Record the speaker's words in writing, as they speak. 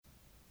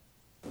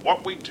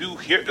What we do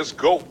here is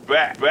go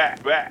back.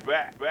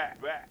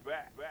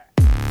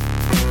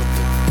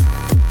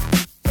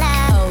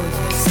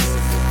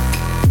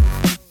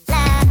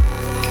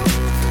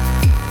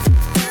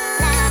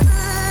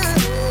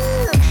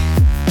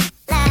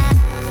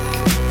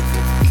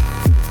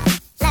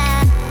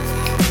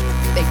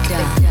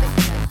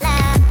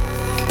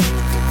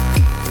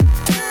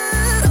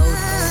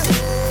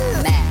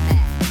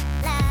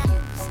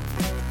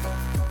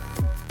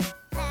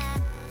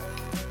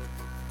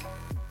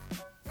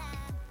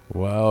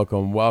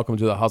 Welcome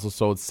to the Hustle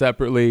Sold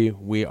Separately.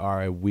 We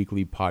are a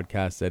weekly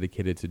podcast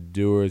dedicated to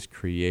doers,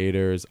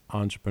 creators,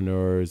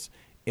 entrepreneurs,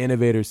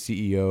 innovators,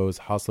 CEOs,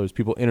 hustlers,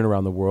 people in and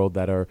around the world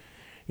that are,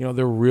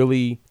 they're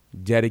really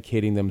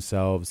dedicating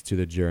themselves to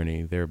the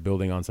journey. They're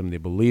building on something they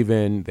believe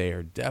in. They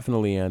are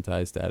definitely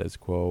anti-status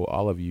quo.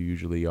 All of you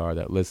usually are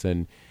that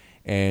listen.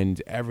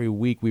 And every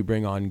week we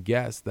bring on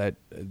guests that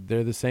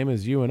they're the same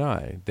as you and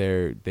I.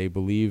 They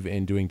believe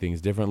in doing things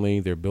differently.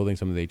 They're building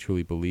something they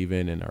truly believe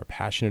in and are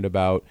passionate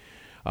about.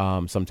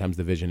 Sometimes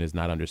the vision is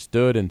not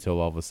understood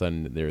until all of a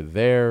sudden they're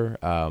there,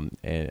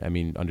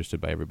 understood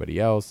by everybody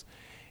else.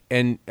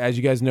 And as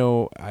you guys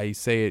know, I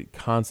say it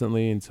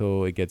constantly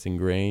until it gets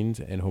ingrained,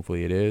 and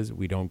hopefully it is.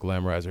 We don't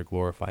glamorize or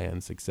glorify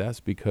end success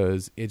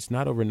because it's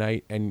not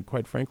overnight, and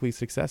quite frankly,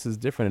 success is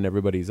different in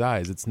everybody's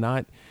eyes. It's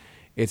not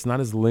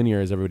as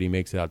linear as everybody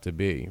makes it out to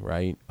be,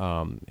 right?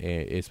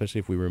 Especially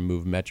if we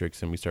remove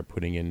metrics and we start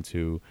putting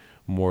into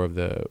more of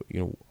the,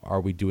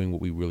 are we doing what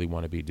we really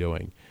want to be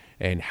doing?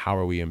 And how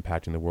are we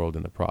impacting the world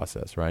in the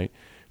process, right?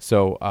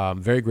 So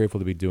I'm very grateful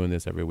to be doing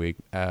this every week.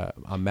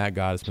 I'm Matt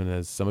Gottesman,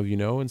 as some of you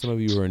know, and some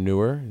of you who are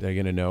newer, they're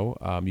going to know.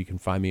 You can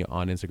find me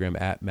on Instagram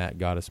at Matt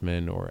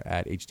Gottesman or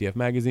at HDF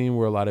Magazine,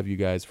 where a lot of you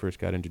guys first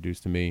got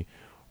introduced to me,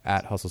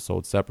 at Hustle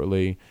Sold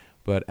Separately.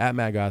 But at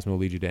Matt Gottesman will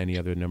lead you to any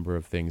other number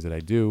of things that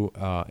I do.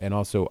 And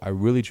also, I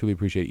really, truly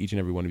appreciate each and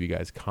every one of you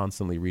guys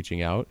constantly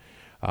reaching out.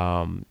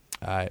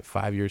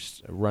 5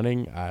 years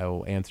running,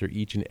 I'll answer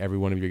each and every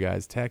one of your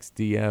guys' texts,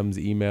 DMs,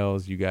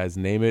 emails, you guys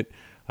name it.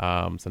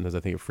 Sometimes I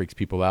think it freaks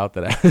people out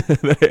that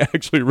I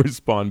actually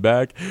respond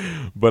back,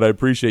 but I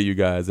appreciate you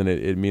guys, and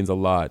it means a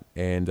lot.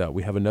 And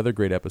we have another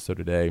great episode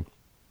today,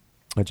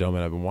 a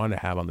gentleman I've been wanting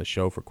to have on the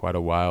show for quite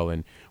a while,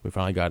 and we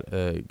finally got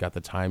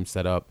the time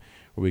set up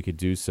where we could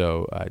do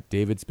so.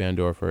 David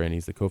Spandorfer, and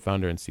he's the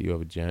co-founder and CEO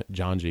of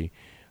Janji.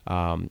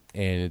 And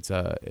it's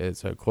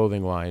a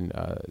clothing line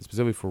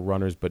specifically for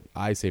runners, but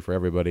I say for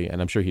everybody,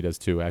 and I'm sure he does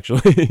too,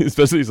 actually,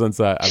 especially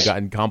since I've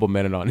gotten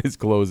complimented on his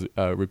clothes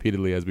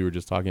repeatedly, as we were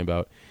just talking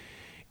about.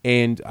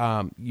 And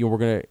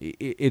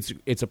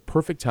it's a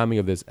perfect timing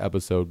of this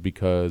episode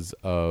because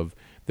of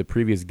the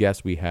previous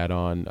guest we had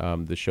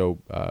on the show,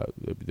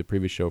 the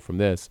previous show from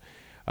this,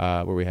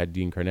 where we had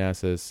Dean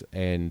Karnassus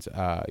and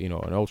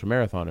an ultra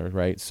marathoner,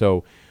 right?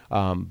 So.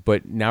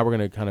 But now we're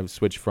going to kind of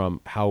switch from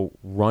how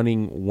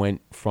running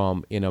went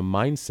from in a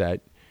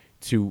mindset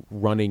to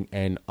running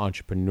and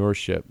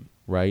entrepreneurship,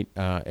 right?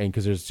 And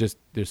because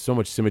there's so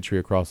much symmetry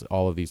across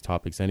all of these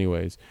topics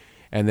anyways.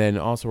 And then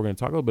also we're going to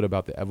talk a little bit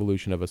about the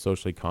evolution of a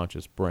socially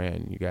conscious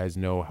brand. You guys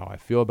know how I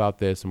feel about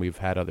this, and we've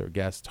had other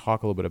guests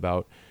talk a little bit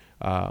about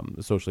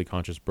the socially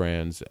conscious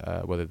brands,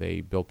 whether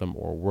they built them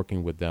or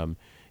working with them,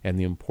 and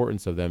the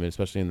importance of them,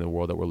 especially in the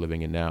world that we're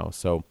living in now.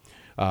 So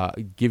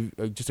give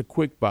just a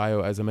quick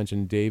bio. As I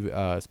mentioned, Dave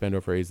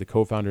Spandorfer is the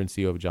co-founder and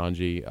CEO of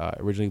Janji,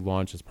 originally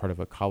launched as part of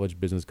a college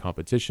business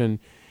competition.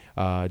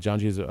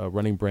 Janji is a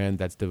running brand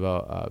that's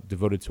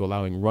devoted to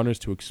allowing runners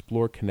to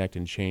explore, connect,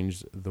 and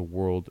change the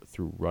world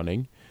through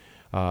running.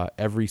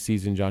 Every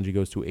season, Janji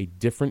goes to a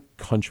different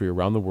country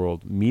around the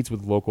world, meets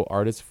with local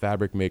artists,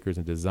 fabric makers,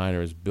 and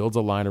designers, builds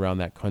a line around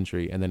that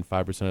country, and then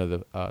 5% of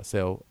the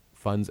sale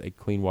funds a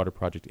clean water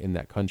project in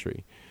that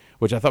country,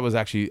 which I thought was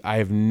actually, I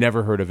have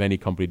never heard of any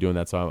company doing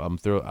that. So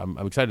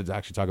I'm excited to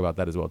actually talk about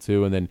that as well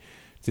too. And then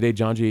today,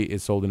 Janji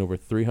is sold in over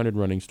 300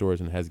 running stores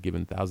and has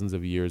given thousands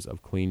of years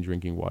of clean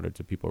drinking water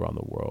to people around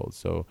the world.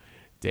 So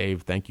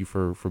Dave, thank you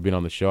for being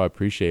on the show. I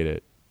appreciate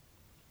it.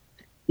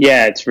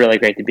 Yeah, it's really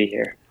great to be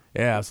here.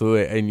 Yeah,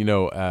 absolutely. And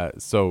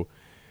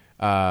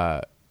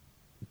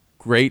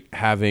great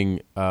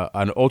having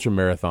an ultra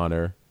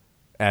marathoner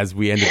as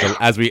we ended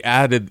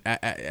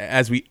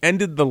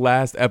the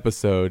last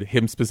episode,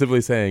 him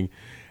specifically saying,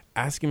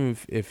 ask him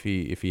if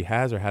he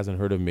has or hasn't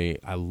heard of me.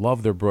 I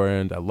love their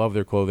brand. I love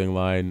their clothing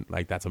line.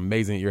 Like, that's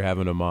amazing that you're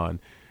having him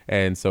on.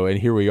 And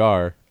here we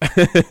are.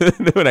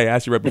 When I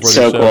asked you right before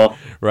the show, cool.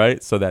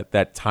 Right? So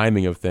that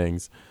timing of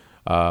things,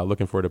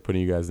 looking forward to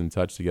putting you guys in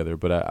touch together.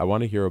 But I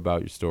want to hear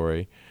about your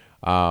story.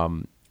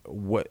 How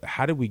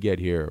did we get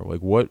here? Like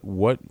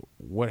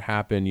what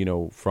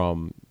happened,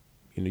 from,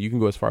 you can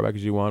go as far back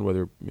as you want,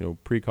 whether,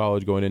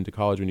 pre-college, going into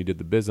college when you did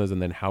the business,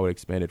 and then how it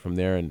expanded from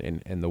there,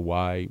 and the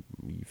why.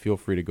 Feel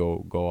free to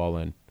go all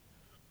in.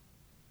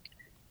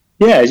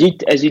 Yeah,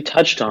 as you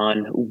touched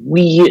on,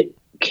 we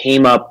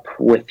came up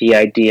with the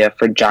idea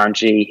for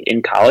Janji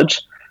in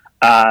college.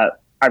 I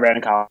ran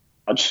in college.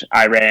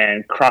 I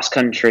ran cross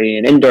country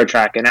and indoor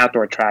track and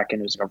outdoor track,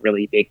 and it was a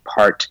really big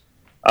part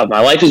of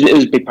my life. It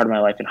was a big part of my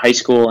life in high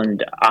school,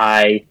 and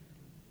I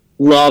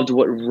loved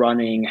what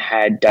running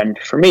had done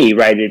for me,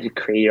 right? It had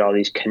created all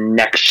these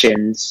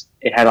connections.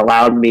 It had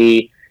allowed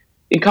me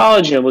in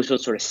college, we still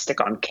sort of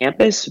stick on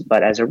campus,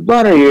 but as a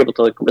runner, you're able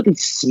to like really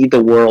see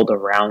the world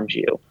around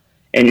you,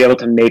 and you're able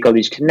to make all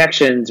these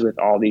connections with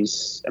all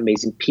these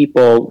amazing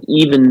people,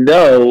 even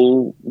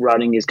though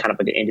running is kind of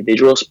like an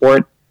individual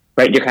sport,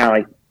 right? You're kind of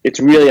like, it's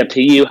really up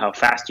to you how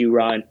fast you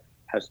run,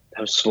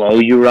 how slow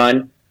you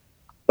run.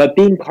 But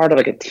being part of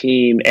like a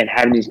team and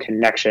having these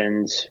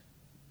connections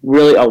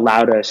really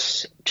allowed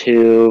us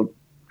to,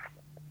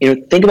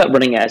 think about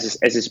running as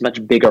this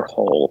much bigger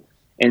whole,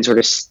 and sort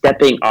of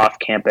stepping off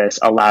campus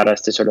allowed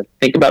us to sort of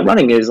think about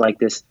running as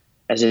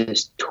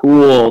this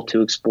tool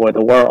to explore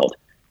the world.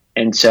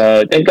 And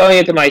so then going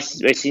into my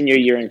senior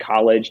year in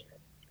college,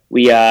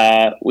 we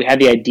had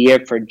the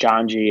idea for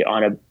Janji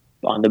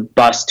on the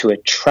bus to a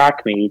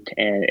track meet,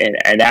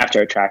 and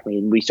after a track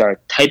meet, we started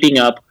typing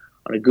up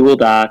on a Google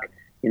Doc,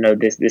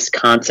 this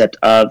concept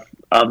of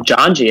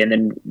Janji. And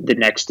then the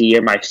next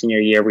year, my senior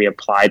year, we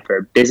applied for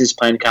a business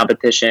plan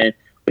competition.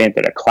 We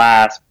entered a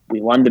class. We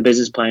won the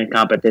business plan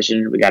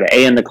competition. We got an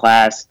A in the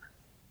class.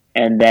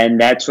 And then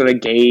that sort of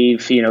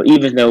gave,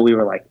 even though we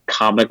were like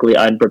comically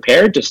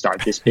unprepared to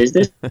start this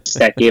business,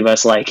 that gave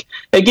us like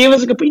a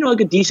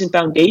decent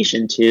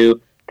foundation to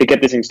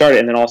get this thing started,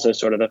 and then also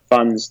sort of the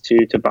funds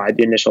to buy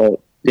the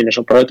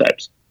initial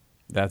prototypes.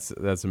 That's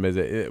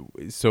amazing.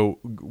 So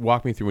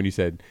walk me through when you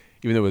said,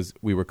 even though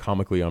we were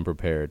comically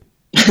unprepared.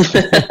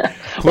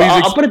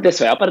 Well, I'll put it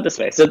this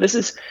way. So this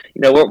is,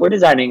 we're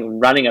designing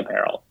running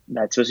apparel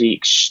that's supposed to be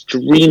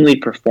extremely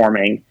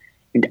performing.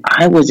 And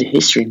I was a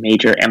history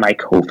major, and my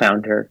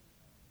co-founder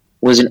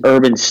was an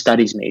urban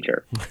studies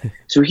major.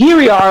 So here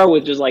we are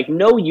with just like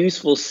no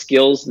useful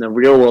skills in the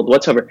real world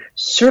whatsoever.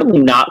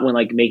 Certainly not when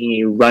like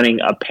making a running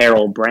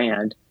apparel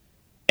brand.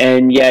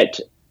 And yet,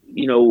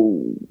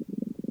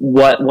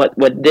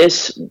 what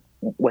this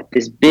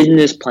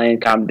business plan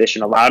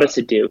competition allowed us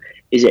to do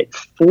is it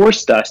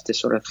forced us to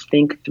sort of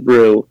think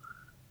through,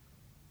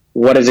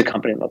 what does a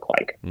company look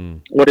like?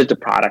 What does the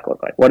product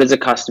look like? What does the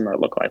customer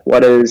look like?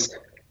 What is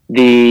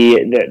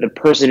the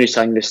person who's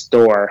selling the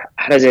store?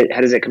 How does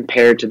it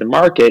compare to the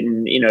market?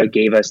 And it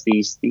gave us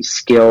these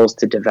skills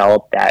to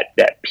develop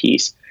that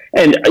piece.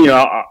 And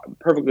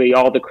perfectly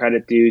all the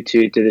credit due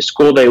to the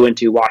school they went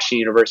to,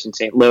 Washington University in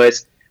St.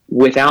 Louis.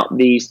 Without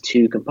these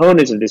two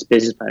components of this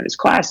business plan, this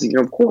classes,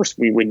 of course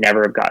we would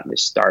never have gotten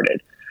this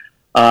started.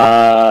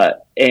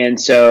 And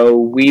so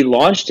we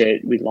launched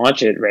it. We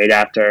launched it right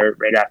after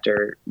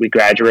we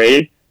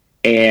graduated,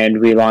 and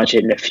we launched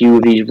it in a few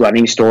of these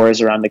running stores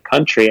around the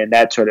country. And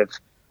that sort of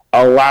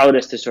allowed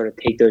us to sort of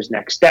take those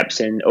next steps.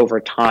 And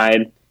over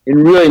time,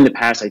 and really in the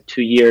past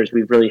 2 years,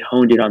 we've really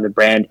honed in on the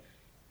brand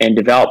and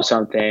developed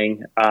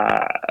something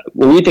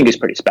what we think is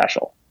pretty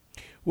special.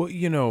 Well,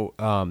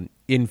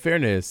 in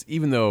fairness,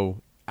 even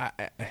though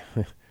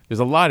there's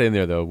a lot in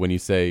there, though, when you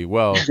say,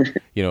 well,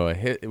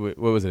 what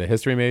was it, a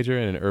history major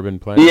and an urban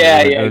plan?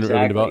 Exactly.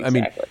 Urban development. I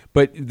mean,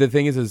 but the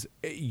thing is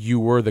you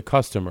were the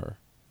customer.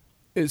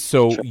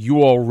 So sure.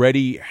 You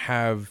already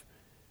have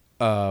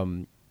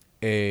an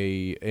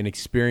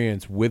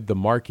experience with the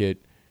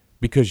market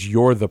because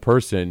you're the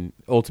person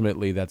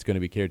ultimately that's going to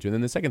be catered to. And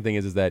then the second thing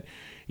is that,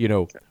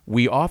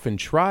 we often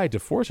try to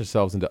force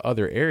ourselves into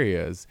other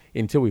areas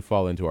until we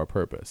fall into our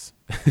purpose.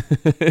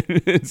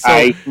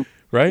 I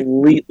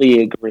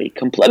completely agree.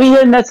 I mean,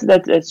 and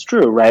that's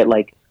true, right?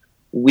 Like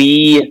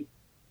we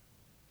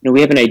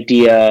have an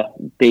idea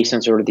based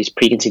on sort of these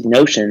preconceived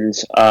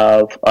notions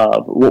of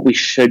what we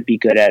should be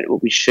good at,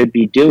 what we should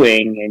be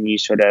doing. And you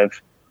sort of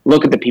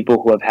look at the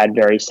people who have had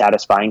very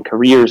satisfying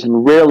careers,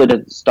 and rarely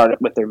does it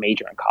start with their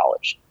major in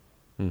college,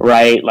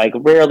 right? Like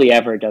rarely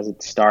ever does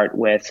it start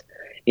with,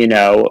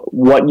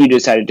 what you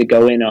decided to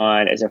go in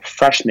on as a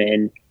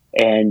freshman.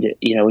 And,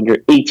 when you're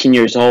 18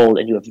 years old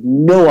and you have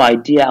no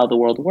idea how the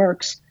world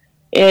works.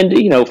 And,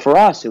 for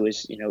us, it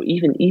was,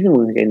 even when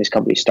we were getting this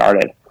company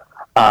started,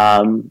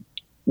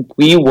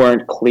 we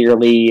didn't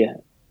clearly,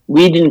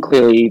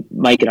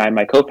 Mike and I,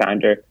 my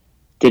co-founder,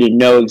 didn't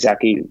know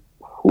exactly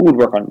who would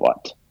work on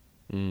what,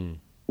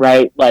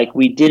 right? Like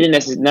we didn't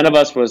necessarily, none of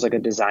us was like a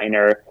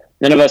designer.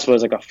 None of us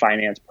was like a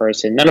finance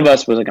person. None of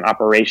us was like an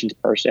operations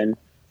person.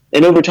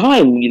 And over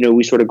time,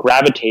 we sort of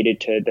gravitated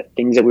to the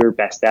things that we were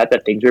best at, the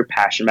things we were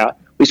passionate about.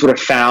 We sort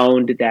of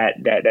found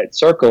that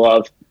circle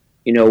of,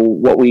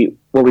 what we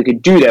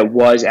could do that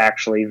was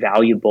actually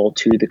valuable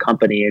to the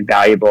company and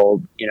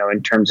valuable,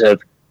 in terms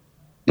of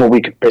what we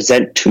could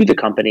present to the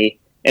company.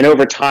 And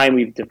over time,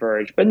 we've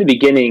diverged. But in the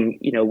beginning,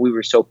 we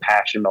were so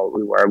passionate about what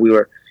we were. We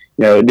were,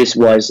 this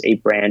was a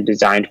brand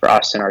designed for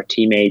us and our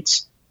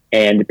teammates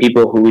and the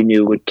people who we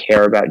knew would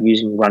care about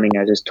using running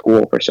as a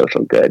tool for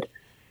social good.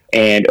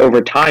 And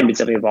over time, it's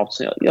definitely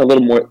evolved a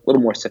little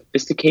more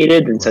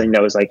sophisticated than something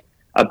that was like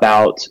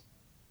about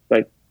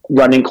like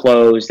running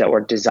clothes that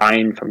were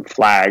designed from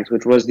flags,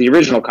 which was the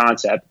original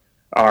concept.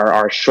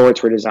 Our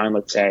shorts were designed,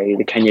 let's say,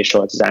 the Kenya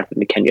shorts designed from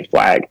the Kenya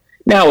flag.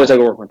 Now it's like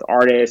we're working with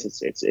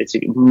artists. It's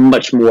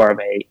much more of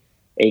a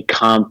a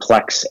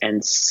complex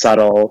and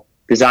subtle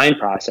design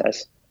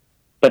process.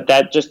 But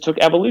that just took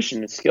evolution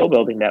and skill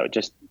building that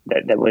was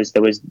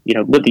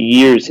with the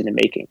years in the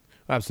making.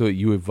 Absolutely.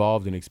 You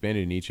evolved and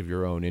expanded in each of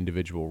your own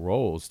individual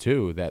roles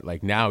too, that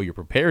like now you're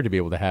prepared to be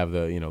able to have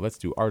the, let's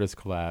do artist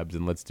collabs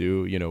and let's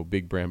do,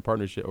 big brand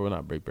partnership, or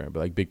not big brand, but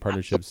like big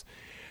partnerships.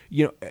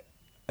 You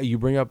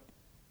bring up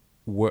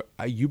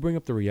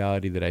the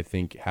reality that I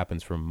think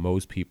happens for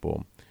most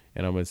people.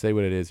 And I'm going to say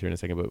what it is here in a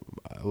second, but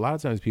a lot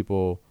of times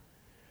people,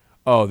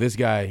 oh, this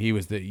guy, he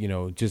was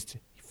the, just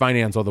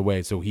finance all the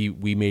way. So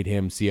we made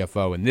him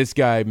CFO, and this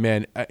guy,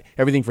 man,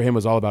 everything for him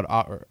was all about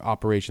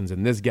operations.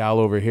 And this gal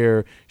over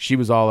here, she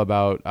was all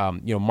about,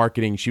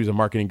 marketing. She was a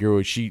marketing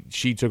guru. She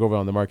took over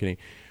on the marketing.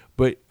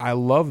 But I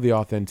love the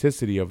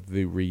authenticity of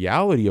the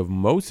reality of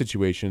most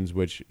situations,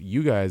 which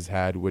you guys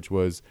had, which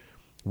was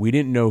we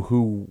didn't know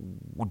who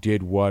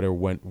did what or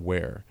went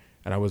where.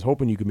 And I was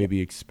hoping you could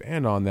maybe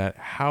expand on that,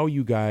 how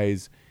you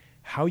guys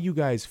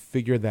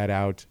figured that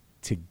out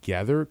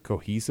together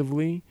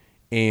cohesively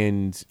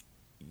and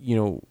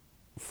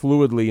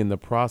fluidly in the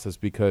process,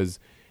 because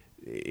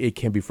it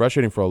can be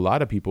frustrating for a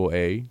lot of people,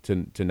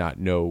 to not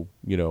know,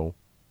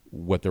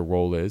 what their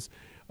role is,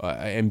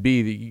 and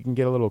B, that you can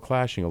get a little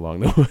clashing along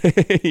the way,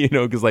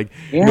 because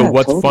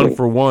what's totally fun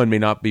for one may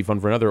not be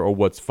fun for another, or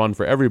what's fun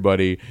for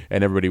everybody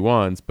and everybody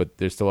wants, but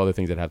there's still other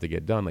things that have to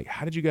get done. Like,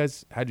 how did you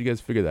guys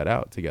figure that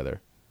out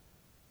together?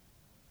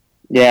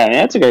 Yeah,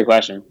 that's a great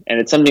question. And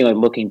it's something like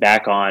looking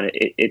back on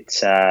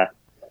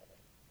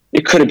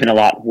it could have been a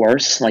lot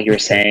worse, like you were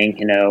saying.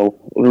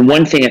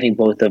 One thing I think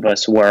both of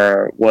us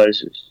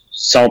was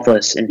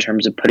selfless in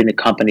terms of putting the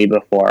company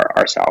before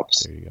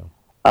ourselves. There you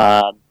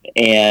go.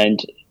 And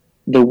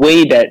the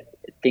way that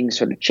things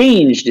sort of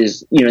changed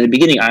is, in the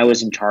beginning, I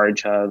was in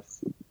charge of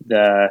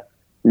the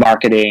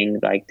marketing,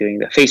 like doing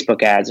the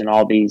Facebook ads and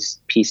all these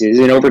pieces.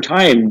 And over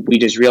time, we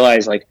just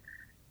realized,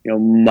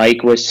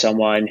 Mike was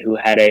someone who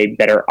had a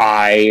better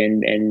eye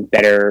and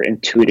better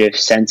intuitive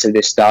sense of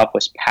this stuff,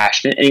 was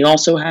passionate, and he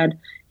also had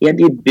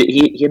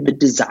the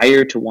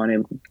desire to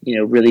want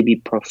to, really be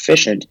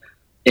proficient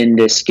in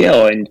this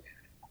skill. And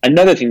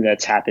another thing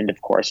that's happened,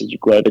 of course, as you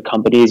grow the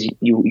company is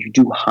you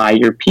do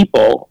hire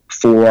people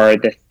for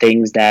the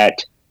things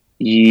that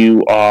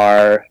you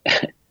are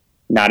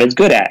not as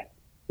good at,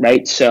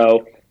 right?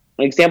 So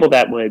an example of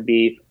that would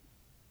be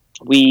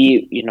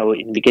we, in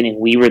the beginning,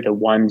 we were the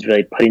ones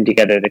really putting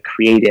together the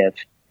creative,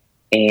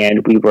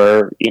 and we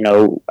were,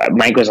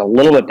 Mike was a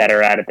little bit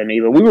better at it than me,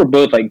 but we were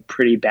both like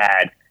pretty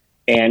bad.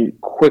 And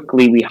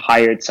quickly we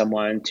hired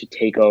someone to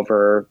take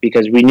over,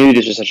 because we knew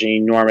this was such an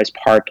enormous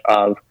part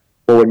of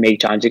what would make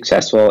John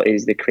successful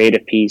is the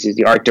creative piece, is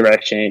the art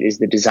direction, is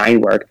the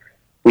design work.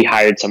 We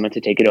hired someone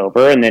to take it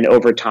over. And then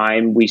over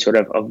time, we sort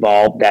of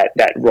evolved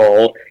that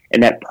role,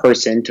 and that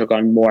person took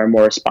on more and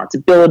more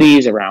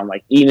responsibilities around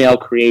like email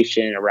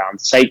creation,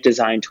 around site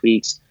design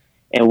tweaks.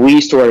 And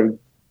we sort of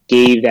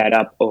gave that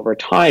up over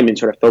time and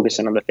sort of focused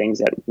on the things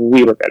that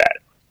we were good at.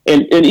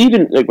 And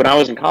even like when I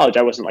was in college,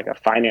 I wasn't like a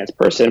finance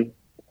person,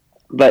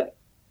 but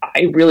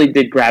I really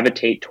did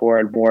gravitate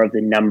toward more of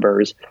the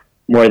numbers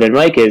more than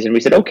Mike is. And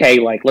we said, okay,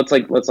 let's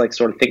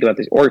sort of think about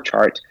this org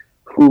chart.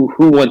 Who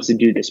wants to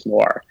do this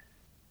more?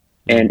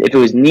 And if it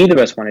was neither of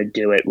us want to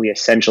do it, we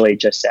essentially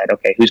just said,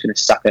 okay, who's going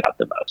to suck it up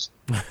the most?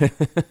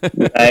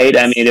 Right?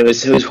 I mean, it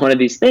was one of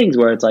these things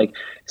where it's like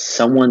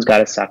someone's got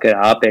to suck it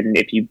up. And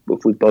if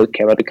we both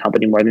care about the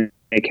company more than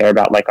they care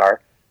about like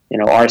our,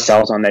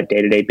 ourselves on that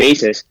day-to-day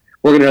basis,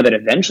 we're going to know that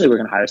eventually we're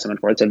going to hire someone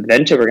for it. So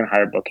eventually we're going to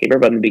hire a bookkeeper.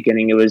 But in the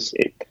beginning,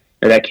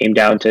 that came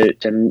down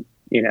to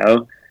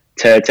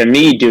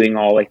me doing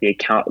all like the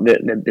account,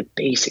 the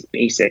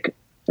basic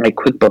like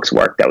QuickBooks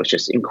work that was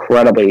just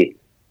incredibly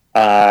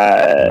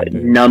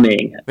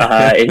numbing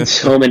in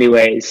so many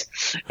ways.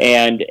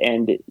 And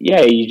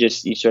yeah, you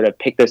sort of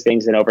pick those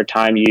things, and over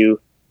time you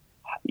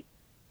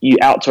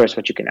outsource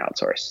what you can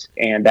outsource.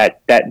 And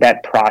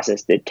that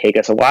process did take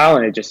us a while,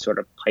 and it just sort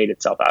of played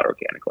itself out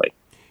organically.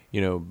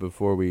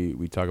 Before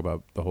we talk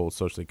about the whole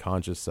socially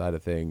conscious side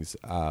of things,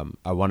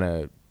 I want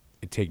to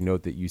take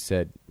note that you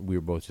said we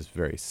were both just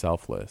very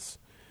selfless.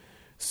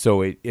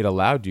 So it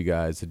allowed you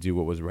guys to do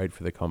what was right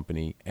for the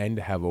company and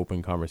to have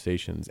open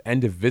conversations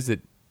and to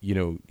visit,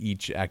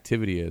 each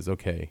activity as,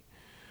 okay,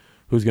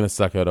 who's going to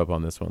suck it up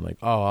on this one? Like,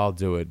 oh, I'll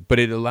do it. But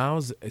it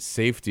allows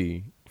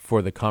safety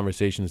for the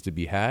conversations to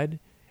be had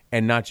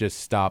and not just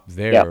stop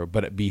there,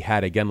 but be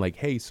had again. Like,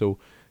 hey, so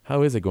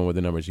how is it going with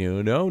the numbers?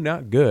 No,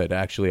 not good.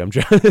 Actually, I'm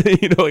trying,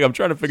 I'm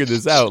trying to figure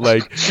this out.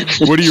 Like,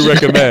 what do you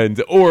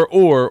recommend?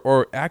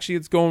 Or actually,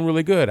 it's going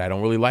really good. I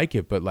don't really like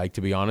it, but like,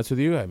 to be honest with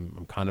you,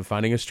 I'm kind of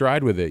finding a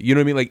stride with it. You know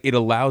what I mean? Like, it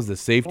allows the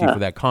safety for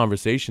that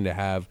conversation to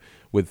have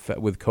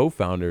with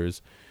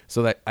co-founders.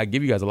 So that I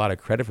give you guys a lot of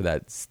credit for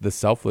that. The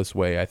selfless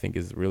way, I think,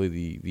 is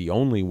really the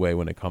only way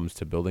when it comes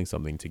to building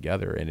something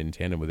together and in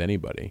tandem with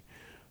anybody.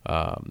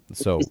 Go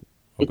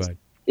ahead.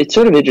 It's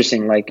sort of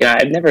interesting. Like, I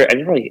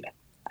actually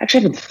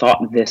haven't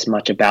thought this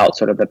much about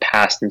sort of the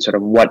past and sort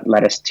of what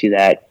led us to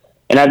that.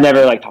 And I've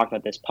never like talked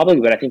about this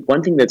publicly, but I think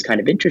one thing that's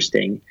kind of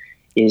interesting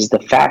is the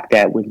fact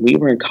that when we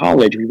were in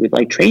college, we would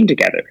like train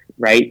together,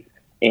 right?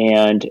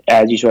 And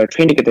as you sort of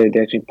train together,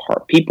 there's actually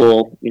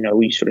people,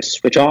 we sort of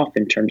switch off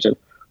in terms of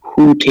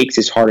who takes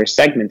his harder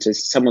segments,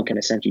 as someone can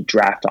essentially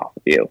draft off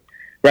of you,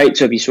 right?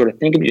 So if you sort of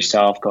think of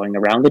yourself going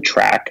around the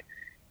track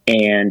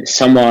and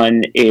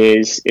someone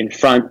is in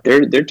front,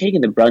 they're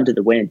taking the brunt of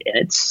the wind, and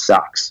it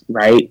sucks,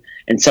 right?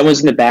 And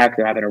someone's in the back,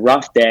 they're having a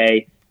rough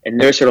day, and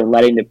they're sort of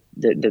letting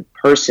the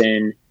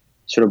person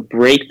sort of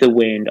break the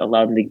wind,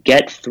 allow them to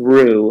get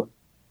through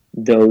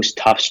those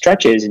tough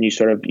stretches. And you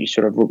sort of,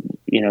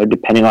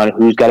 depending on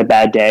who's got a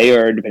bad day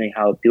or depending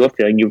how people are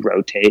feeling, you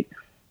rotate.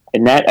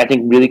 And that, I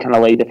think, really kind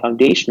of laid the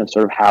foundation of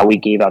sort of how we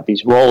gave out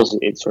these roles.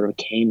 It sort of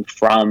came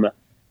from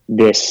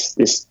this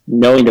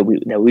knowing that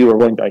we were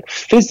going to like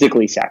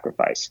physically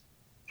sacrifice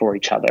for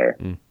each other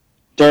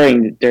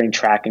during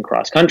track and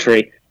cross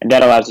country, and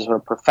that allows us to sort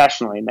of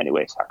professionally, in many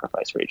ways,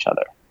 sacrifice for each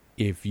other.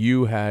 If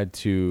you had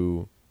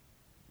to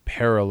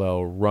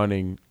parallel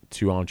running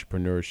to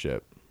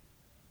entrepreneurship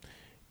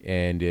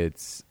and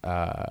its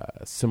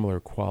similar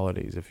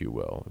qualities, if you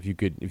will, if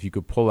you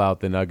could pull out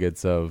the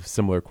nuggets of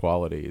similar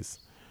qualities,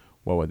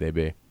 what would they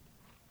be?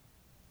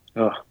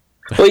 Oh.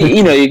 Well,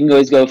 you can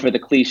always go for the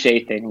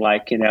cliche thing,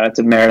 like, it's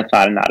a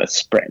marathon and not a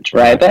sprint,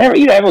 right? But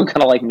everyone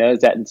kind of like knows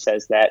that and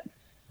says that.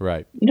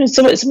 Right.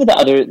 Some of the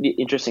other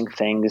interesting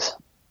things,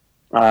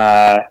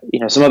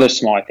 some other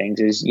smaller things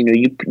is,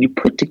 you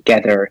put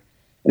together,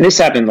 and this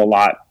happened a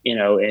lot,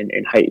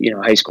 in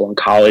high school and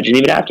college and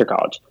even after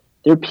college.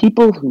 There are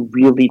people who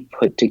really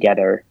put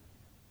together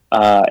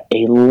a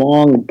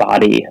long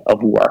body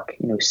of work,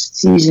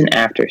 season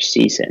after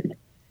season.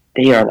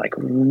 They are like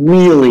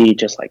really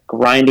just like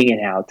grinding it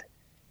out,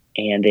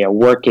 and they are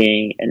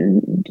working.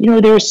 And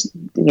there's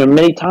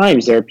many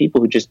times there are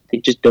people who just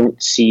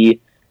don't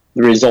see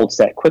the results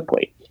that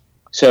quickly.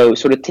 So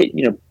sort of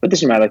put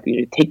this in mind,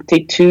 like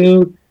take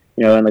two,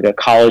 in like a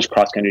college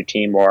cross country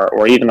team,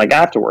 or even like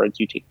afterwards,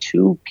 you take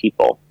two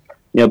people,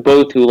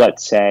 both who,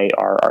 let's say,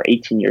 are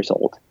 18 years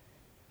old,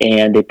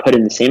 and they put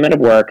in the same amount of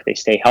work. They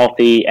stay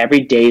healthy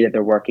every day that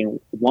they're working.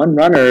 One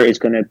runner is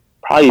going to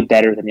probably be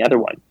better than the other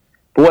one.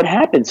 But what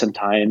happens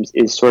sometimes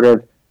is sort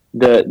of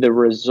the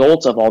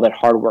results of all that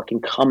hard work can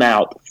come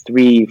out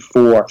 3,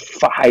 4,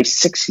 5,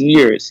 6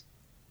 years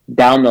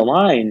down the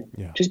line,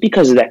 just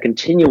because of that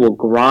continual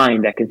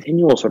grind, that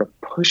continual sort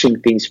of pushing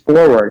things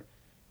forward.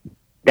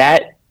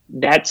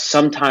 That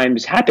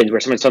sometimes happens where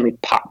someone suddenly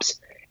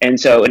pops. And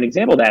so an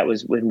example of that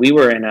was when we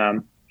were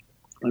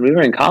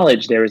in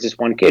college. There was this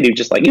one kid who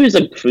just like he was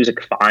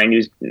fine, he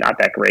was not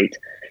that great,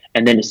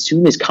 and then as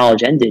soon as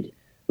college ended,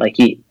 like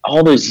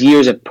all those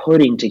years of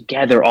putting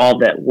together all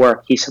that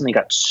work, he suddenly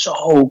got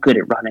so good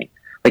at running.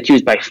 Like he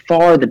was by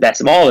far the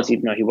best of all of us,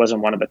 even though he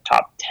wasn't one of the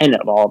top 10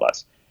 of all of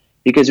us,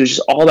 because it was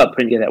just all about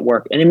putting together that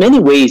work. And in many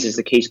ways is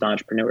the case with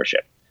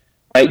entrepreneurship,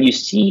 right?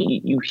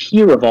 You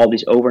hear of all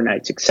these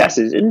overnight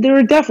successes, and there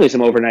are definitely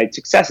some overnight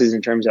successes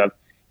in terms of,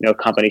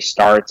 company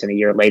starts and a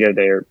year later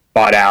they're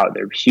bought out,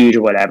 they're huge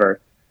or whatever.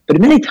 But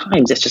many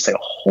times it's just like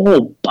a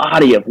whole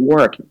body of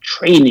work and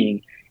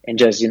training, and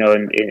just,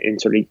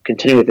 and sort of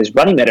continue with this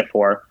running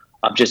metaphor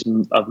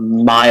of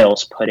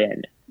miles put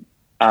in.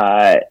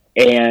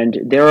 And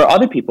there are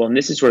other people, and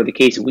this is sort of the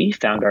case we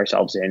found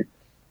ourselves in,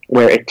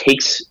 where it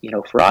takes,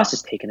 for us,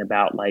 it's taken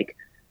about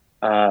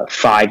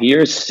 5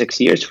 years, 6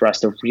 years for us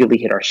to really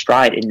hit our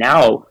stride. And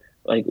now,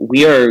 like,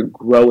 we are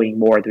growing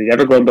more than we've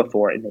ever grown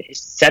before. In the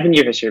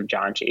 7-year history of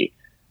Janji,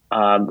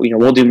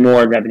 we'll do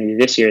more in revenue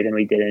this year than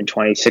we did in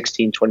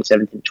 2016,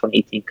 2017,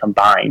 2018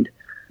 combined.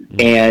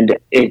 And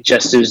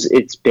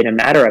it's been a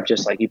matter of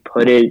just like you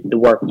put in the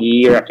work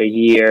year after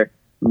year,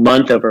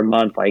 month over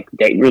month, like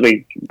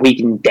really week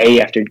and day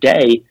after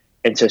day.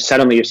 And so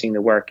suddenly you're seeing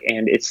the work,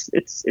 and it's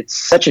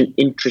such an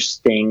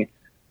interesting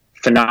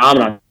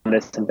phenomenon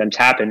that sometimes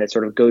happens that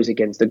sort of goes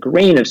against the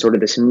grain of sort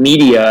of this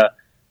media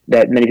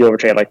that many people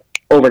portray like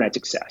overnight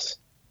success.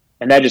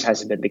 And that just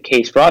hasn't been the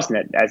case for us, and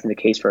that hasn't been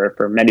the case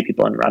for many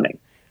people in running.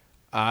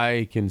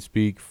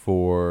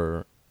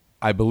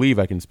 I believe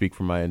I can speak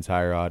for my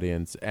entire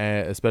audience,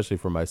 and especially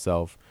for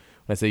myself,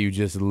 when I say you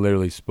just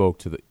literally spoke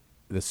to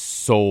the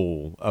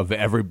soul of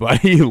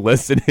everybody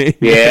listening.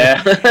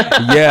 Yeah.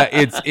 Yeah,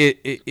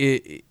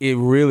 it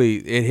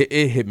really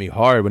hit me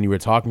hard when you were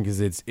talking, because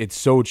it's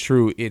so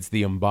true. It's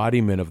the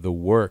embodiment of the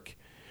work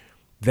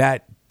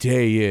that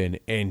day in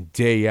and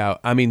day out.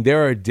 I mean,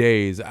 there are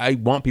days, I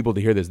want people to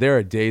hear this, there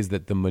are days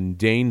that the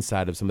mundane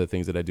side of some of the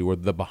things that I do, or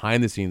the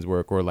behind the scenes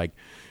work, or like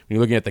when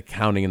you're looking at the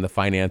counting and the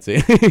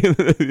financing,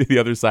 the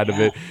other side of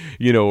it,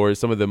 or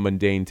some of the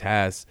mundane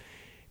tasks,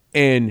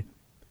 and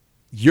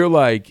you're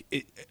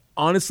like,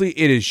 honestly,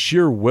 it is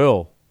sheer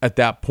will at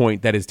that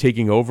point that is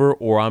taking over,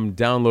 or I'm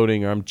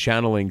downloading or I'm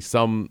channeling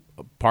some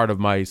part of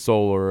my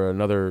soul or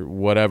another,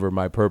 whatever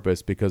my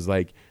purpose, because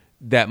like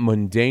that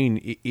mundane,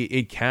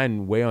 it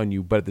can weigh on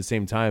you, but at the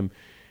same time,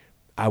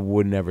 I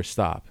would never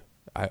stop.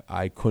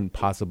 I couldn't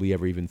possibly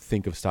ever even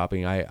think of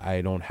stopping.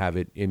 I don't have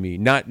it in me.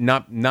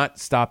 Not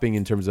stopping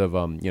in terms of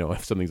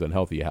if something's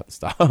unhealthy you have to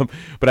stop.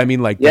 But I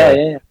mean like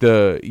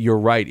you're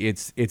right.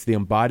 It's the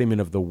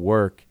embodiment of the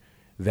work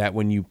that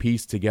when you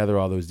piece together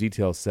all those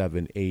details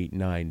 7, 8,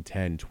 9,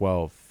 10,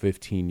 12,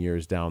 15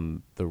 years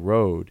down the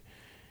road,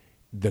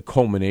 the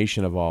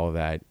culmination of all of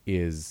that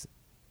is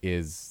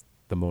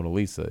the Mona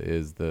Lisa,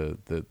 is the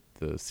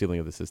ceiling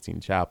of the Sistine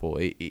Chapel.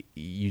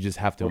 You just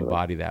have to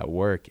embody that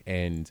work,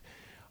 and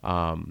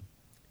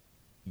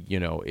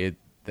it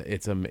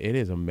is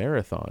a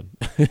marathon.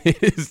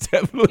 It is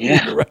definitely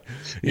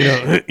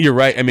right. You're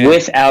right. I mean,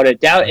 without a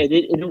doubt,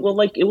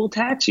 it will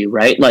tax you,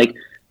 right? Like,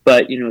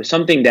 but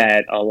something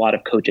that a lot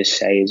of coaches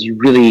say is you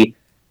really,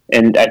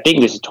 and I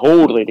think this is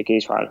totally the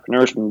case for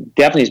entrepreneurs, and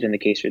definitely has been the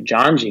case for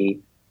Janji,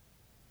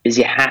 is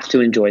you have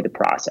to enjoy the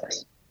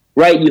process,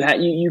 right?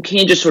 You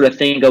can't just sort of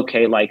think,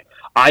 okay, like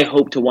I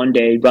hope to one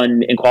day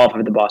run and qualify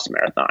for the Boston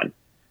Marathon,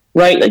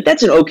 right? Like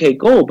that's an okay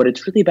goal, but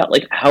it's really about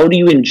like how do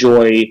you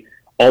enjoy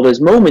all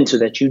those moments so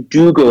that you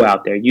do go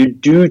out there, you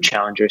do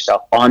challenge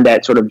yourself on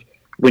that sort of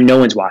when no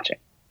one's watching,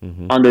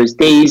 on those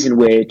days in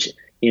which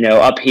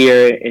up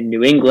here in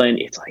New England,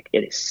 it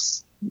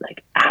is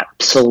like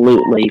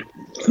absolutely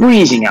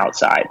freezing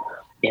outside.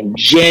 In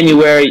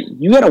January,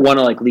 you gotta want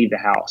to like leave the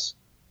house,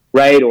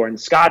 right? Or in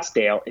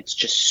Scottsdale, it's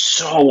just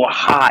so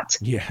hot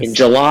in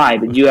July,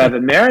 but you have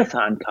a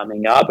marathon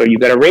coming up or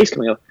you've got a race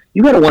coming up.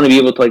 You gotta want to be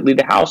able to like leave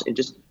the house and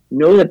just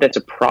know that that's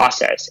a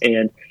process.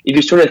 And if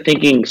you're sort of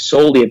thinking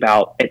solely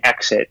about an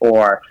exit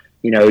or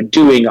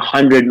doing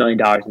 $100 million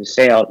in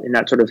sales and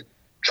not sort of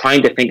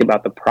trying to think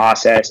about the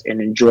process and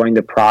enjoying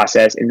the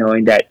process and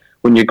knowing that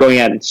when you're going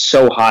out, it's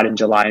so hot in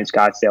July in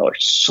Scottsdale or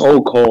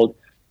so cold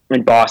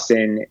in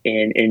Boston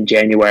in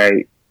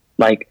January,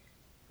 like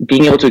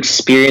being able to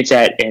experience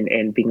that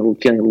and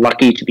feeling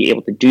lucky to be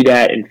able to do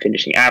that and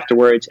finishing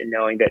afterwards and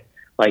knowing that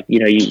like,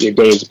 your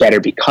day is better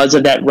because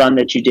of that run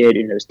that you did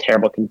in those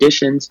terrible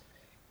conditions.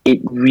 It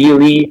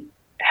really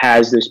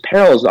has those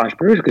parallels of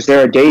entrepreneurs because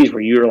there are days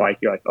where you're like,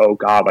 oh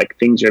God, like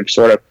things are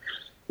sort of,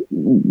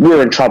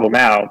 we're in trouble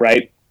now,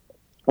 right?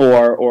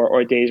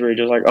 Or days where you're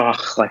just like, oh,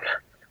 like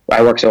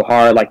I work so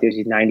hard, like there's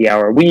these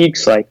 90-hour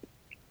weeks, like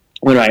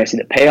when do I see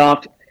the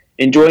payoff?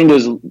 Enjoying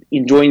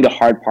the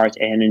hard parts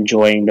and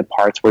enjoying the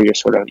parts where you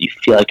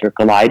feel like you're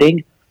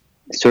gliding,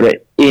 sort of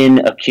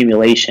in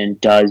accumulation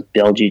does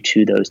build you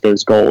to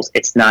those goals.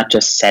 It's not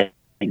just setting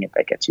it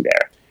that gets you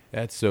there.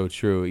 That's so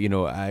true.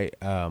 I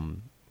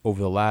over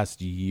the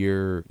last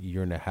year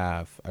and a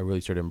half, I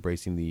really started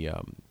embracing the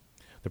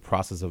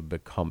process of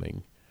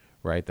becoming,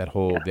 right? That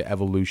whole the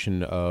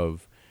evolution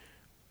of,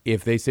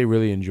 if they say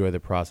really enjoy the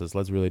process,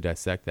 let's really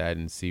dissect that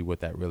and see what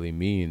that really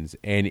means.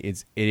 And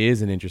it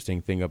is an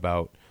interesting thing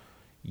about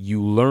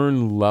you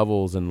learn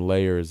levels and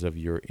layers of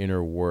your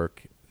inner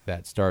work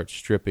that start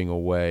stripping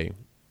away.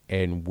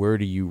 And where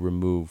do you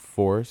remove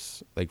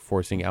force, like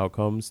forcing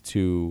outcomes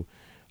to,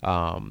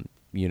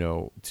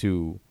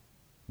 to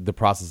the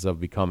process of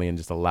becoming and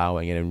just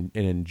allowing and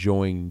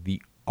enjoying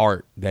the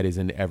art that is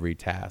in every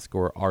task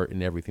or art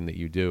in everything that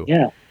you do.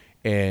 Yeah.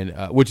 And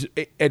which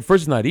at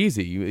first is not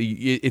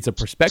easy. It's a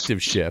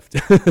perspective shift.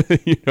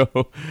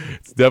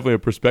 It's definitely a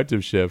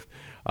perspective shift.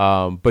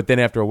 But then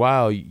after a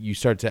while, you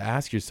start to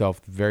ask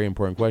yourself very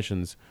important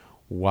questions.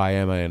 Why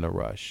am I in a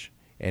rush?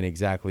 And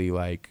exactly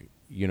like,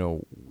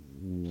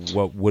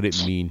 what would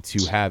it mean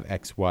to have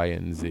X, Y,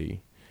 and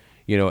Z?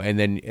 And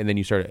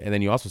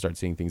then you also start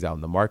seeing things out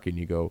in the market and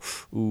you go,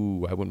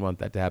 ooh, I wouldn't want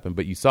that to happen.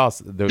 But you saw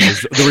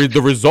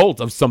the result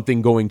of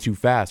something going too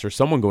fast or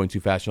someone going too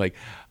fast. You're like,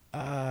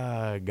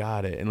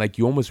 got it. And like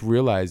you almost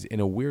realize in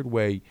a weird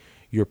way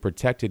you're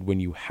protected when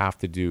you have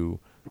to do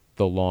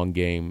the long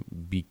game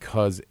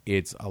because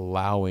it's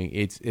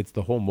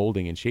the whole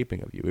molding and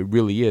shaping of you. It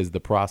really is the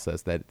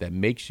process that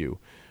makes you.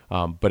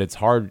 But it's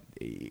hard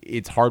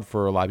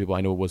for a lot of people.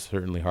 I know it was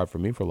certainly hard for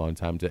me for a long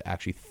time to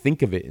actually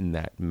think of it in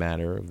that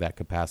manner, of that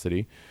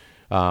capacity.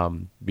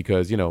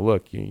 Because,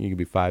 look, you can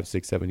be 5,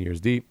 6, 7 years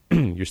deep.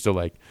 You're still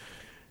like,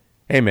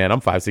 hey man, I'm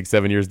 5, 6,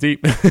 7 years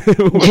deep.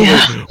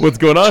 What's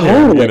going on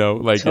here?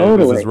 Is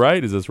this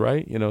right? Is this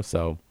right?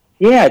 So.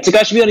 Yeah, it's like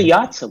I should be on a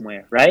yacht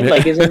somewhere, right?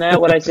 Like, isn't that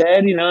what I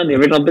said, in the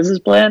original business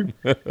plan?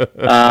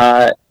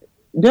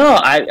 No,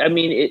 I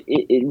mean,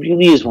 it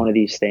really is one of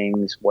these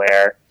things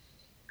where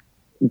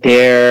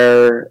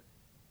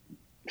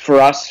for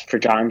us, for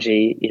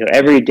Janji,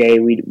 every day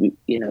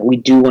we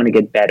do want to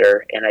get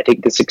better. And I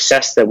think the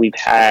success that we've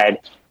had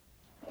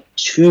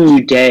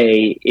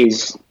today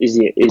is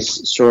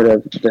sort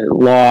of the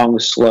long,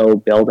 slow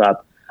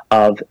buildup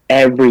of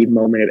every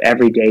moment of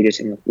every day, just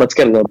saying, let's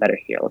get a little better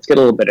here. Let's get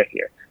a little better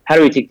here. How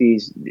do we take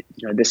these,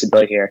 this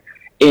ability here?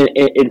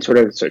 In sort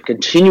of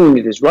continuing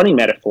with this running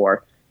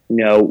metaphor,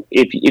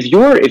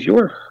 if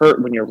you're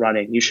hurt when you're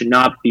running, you should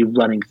not be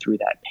running through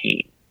that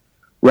pain,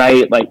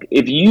 right? Like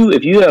if you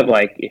have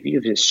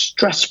this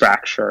stress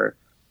fracture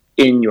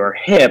in your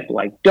hip,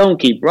 like don't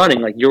keep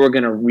running. Like you're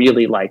going to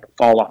really like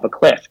fall off a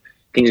cliff.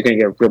 Things are going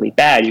to get really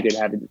bad. You're going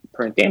to have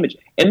permanent damage.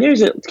 And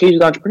there's a case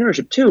with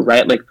entrepreneurship too,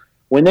 right? Like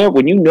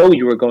when you know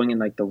you are going in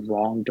like the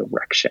wrong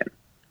direction,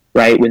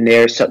 right? When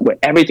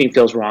everything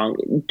feels wrong,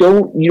 you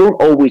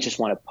don't always just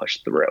want to push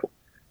through,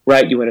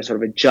 right? You want to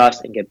sort of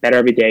adjust and get better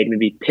every day,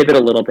 maybe pivot a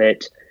little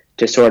bit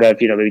to sort of,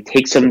 maybe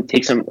take some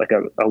like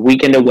a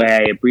weekend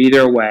away, a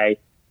breather away,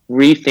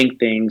 rethink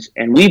things.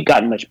 And we've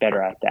gotten much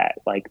better at that.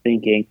 Like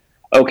thinking,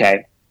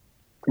 okay,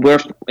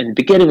 in the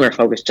beginning, we're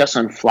focused just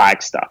on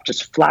flag stuff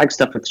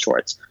with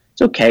shorts.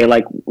 It's okay.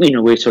 Like,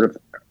 we sort of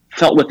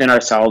felt within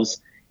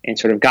ourselves and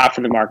sort of got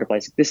from the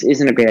marketplace, this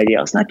isn't a great idea.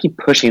 Let's not keep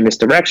pushing in this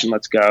direction.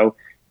 Let's go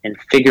and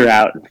figure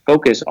out and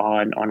focus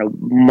on a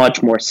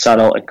much more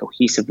subtle and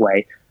cohesive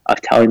way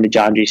of telling the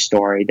Janji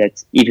story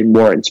that's even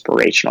more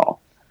inspirational.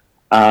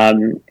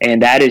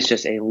 And that is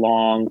just a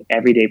long,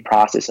 everyday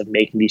process of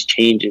making these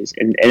changes.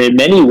 And in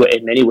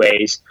many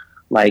ways,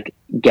 like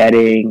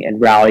getting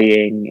and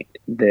rallying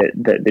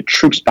the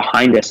troops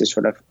behind us is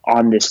sort of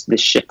on this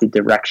shifted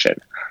direction.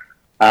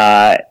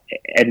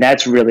 And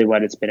that's really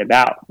what it's been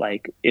about.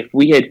 Like if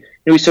we had,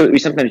 we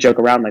sometimes joke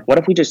around, like, what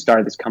if we just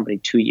started this company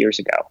 2 years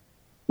ago,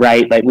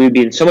 right? Like we would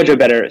be in so much of a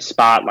better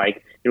spot.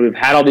 Like, we've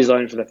had all these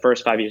learnings for the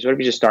first 5 years. What if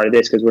we just started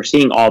this? Because we're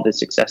seeing all this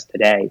success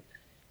today.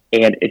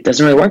 And it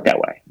doesn't really work that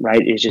way,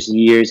 right? It's just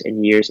years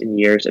and years and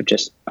years of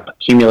just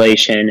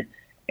accumulation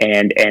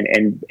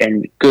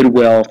and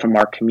goodwill from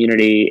our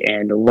community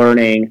and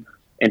learning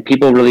and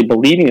people really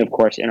believing, of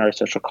course, in our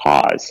social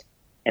cause.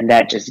 And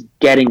that just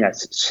getting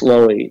us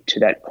slowly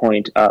to that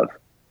point of,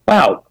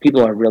 wow,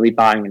 people are really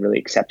buying and really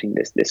accepting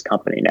this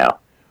company now.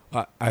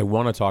 I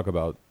want to talk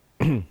about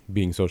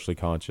being socially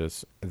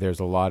conscious. There's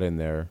a lot in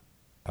there.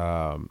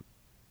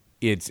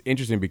 It's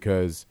interesting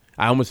because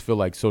I almost feel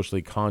like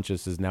socially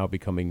conscious is now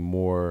becoming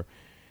more,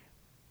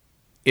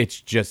 it's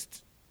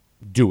just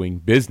doing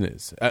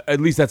business. At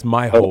least that's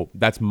my hope.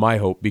 That's my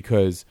hope,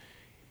 because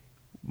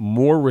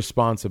more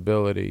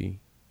responsibility,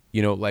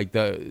 like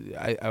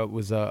I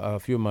was a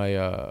few of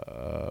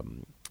my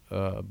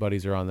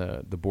buddies are on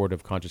the board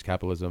of Conscious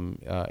Capitalism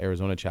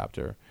Arizona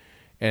chapter,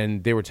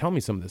 and they were telling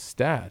me some of the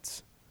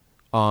stats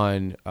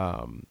on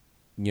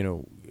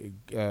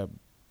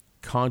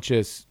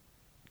conscious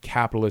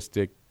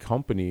capitalistic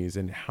companies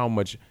and how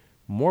much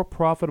more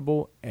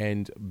profitable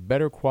and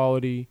better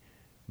quality,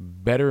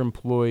 better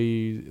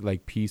employee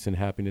like peace and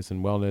happiness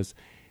and wellness,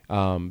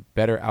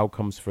 better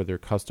outcomes for their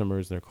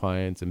customers and their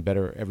clients, and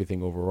better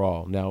everything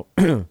overall. Now,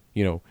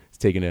 it's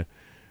taken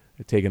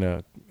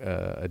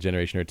a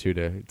generation or two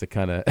to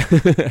kind of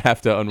have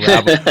to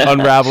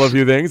unravel a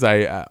few things.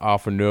 I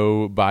offer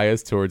no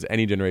bias towards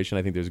any generation.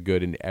 I think there's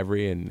good in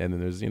every, and then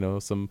there's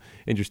some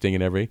interesting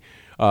in every.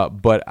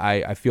 But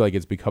I feel like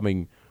it's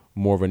becoming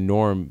more of a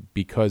norm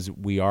because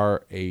we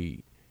are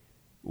A,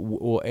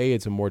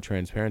 it's a more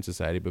transparent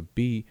society, but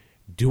B,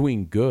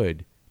 doing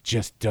good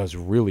just does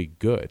really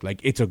good.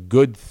 Like, it's a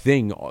good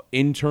thing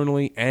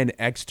internally and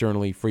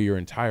externally for your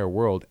entire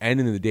world. And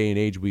in the day and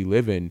age we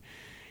live in,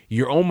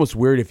 you're almost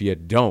weird if you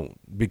don't,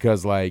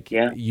 because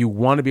you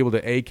want to be able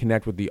to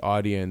connect with the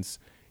audience.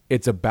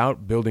 It's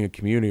about building a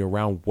community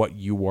around what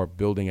you are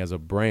building as a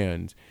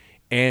brand,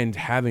 and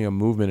having a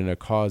movement and a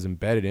cause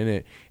embedded in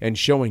it, and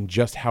showing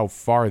just how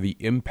far the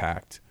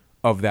impact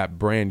of that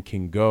brand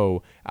can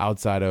go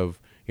outside of,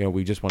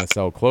 we just want to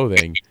sell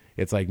clothing.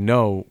 It's like,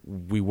 no,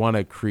 we want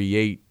to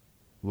create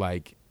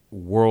like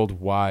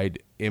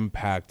worldwide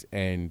impact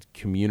and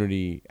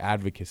community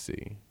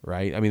advocacy,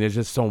 right? I mean, there's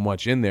just so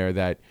much in there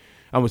that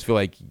I almost feel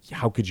like,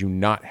 how could you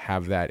not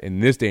have that in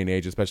this day and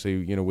age,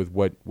 especially, with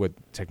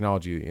what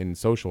technology and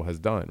social has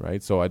done,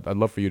 right? So I'd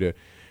love for you to,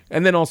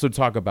 and then also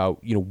talk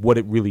about, what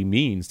it really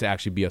means to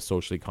actually be a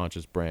socially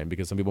conscious brand,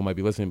 because some people might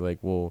be listening and be like,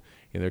 well,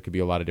 there could be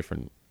a lot of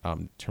different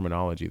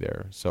terminology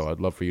there. So I'd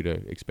love for you to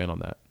expand on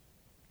that.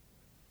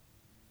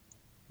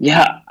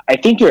 Yeah, I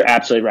think you're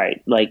absolutely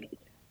right. Like,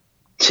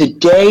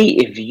 today,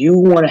 if you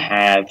want to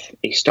have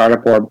a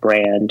startup or a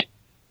brand,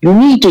 you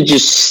need to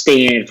just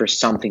stay in it for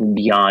something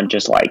beyond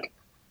just like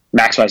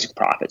maximizing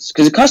profits.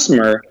 Because a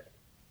customer,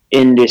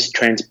 in this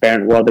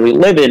transparent world that we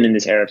live in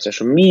this era of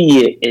social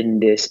media,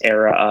 in this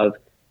era of,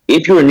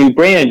 if you're a new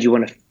brand, you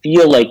want to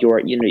feel like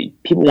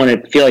people want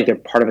to feel like they're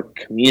part of a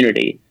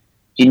community.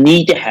 You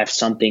need to have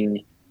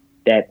something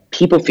that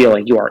people feel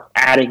like you are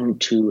adding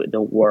to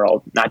the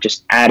world, not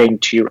just adding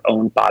to your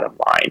own bottom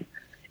line.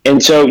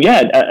 And so,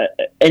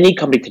 any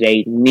company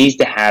today needs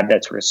to have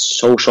that sort of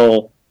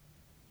social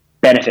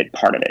benefit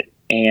part of it.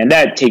 And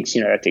that takes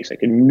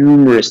like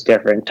numerous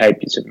different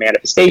types of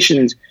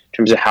manifestations in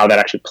terms of how that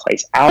actually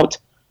plays out.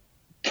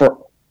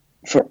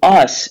 For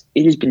us,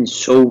 it has been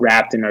so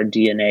wrapped in our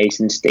DNA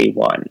since day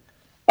one.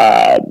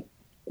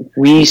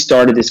 We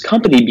started this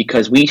company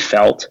because we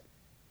felt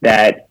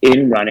that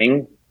in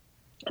running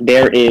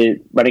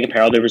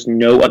apparel, there was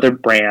no other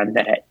brand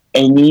that had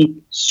any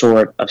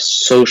sort of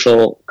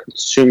social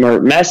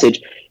consumer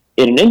message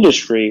in an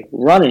industry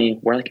running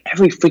where like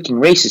every freaking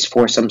race is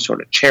for some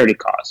sort of charity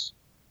cause,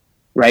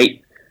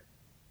 right?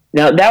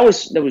 Now that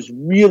was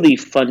really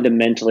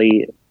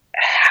fundamentally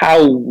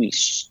how we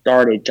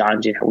started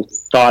Janji and how we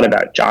thought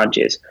about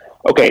Janji is,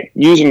 okay,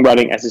 using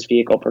running as this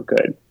vehicle for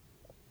good.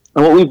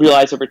 And what we've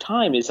realized over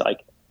time is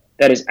like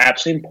that is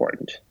absolutely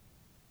important.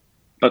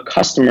 But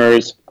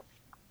customers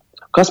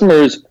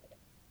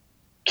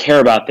care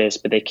about this,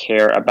 but they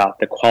care about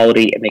the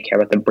quality and they care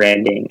about the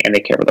branding and they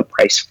care about the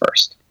price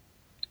first.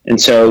 And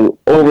so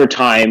over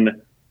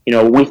time,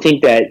 we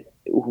think that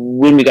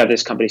when we got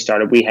this company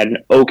started, we had an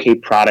okay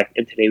product,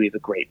 and today we have a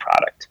great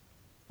product,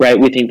 right?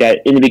 We think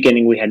that in the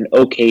beginning we had an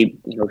okay,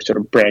 sort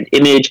of brand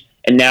image,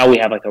 and now we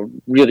have like a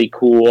really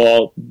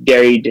cool,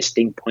 very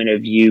distinct point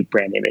of view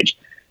brand image,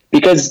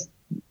 because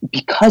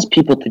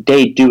people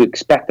today do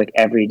expect like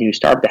every new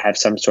startup to have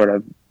some sort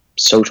of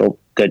social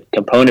good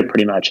component,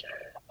 pretty much.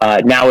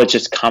 Now it's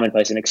just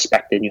commonplace and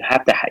expected.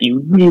 You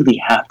really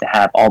have to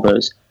have all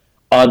those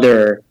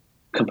other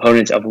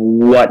components of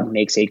what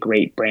makes a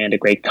great brand, a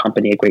great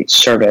company, a great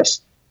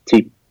service to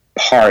be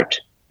part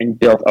and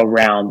built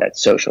around that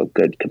social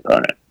good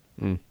component.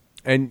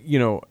 And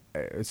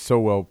it's so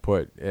well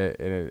put,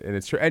 and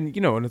it's true. And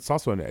and it's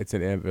also it's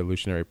an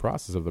evolutionary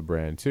process of the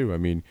brand too. I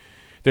mean,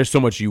 there's so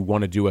much you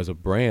want to do as a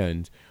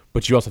brand,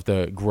 but you also have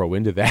to grow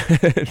into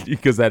that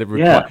because that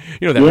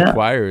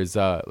requires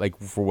like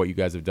for what you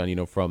guys have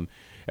done, from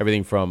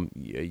everything from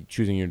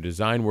choosing your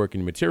design work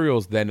and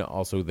materials, then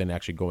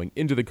actually going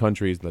into the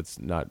countries. Let's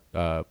not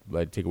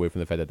take away from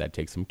the fact that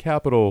takes some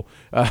capital,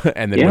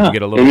 and then once you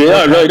get a little,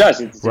 it really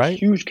does. It's right? a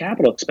huge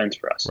capital expense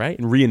for us, right?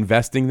 And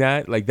reinvesting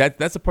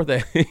that's the part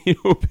that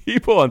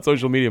people on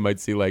social media might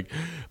see like,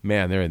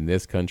 man, they're in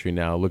this country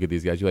now. Look at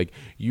these guys.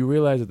 You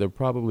realize that they're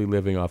probably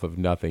living off of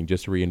nothing.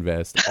 Just to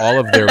reinvest all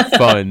of their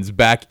funds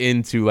back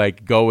into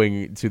like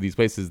going to these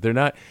places. They're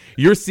not.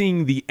 You're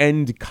seeing the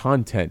end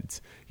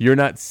content. You're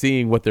not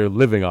seeing what they're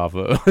living off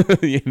of,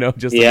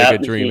 just to make a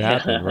dream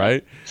happen,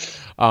 right?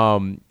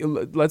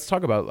 Let's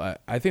talk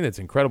about. I think that's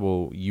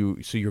incredible.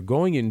 So you're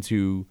going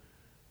into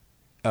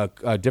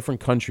a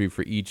different country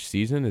for each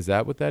season. Is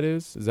that what that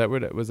is?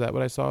 Was that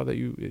what I saw that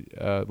you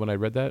when I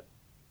read that?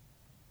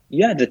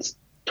 Yeah, that's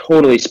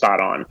totally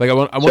spot on. Like I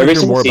want to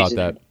hear more about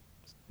that.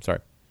 Sorry.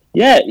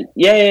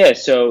 Yeah.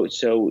 So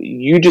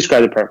you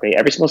described it perfectly.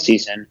 Every single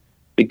season,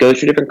 we go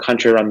to a different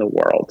country around the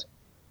world.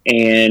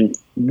 And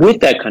with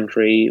that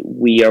country,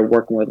 we are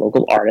working with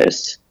local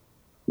artists.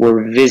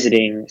 We're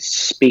visiting,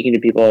 speaking to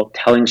people,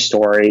 telling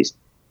stories.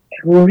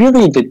 And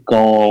really the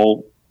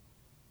goal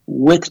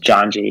with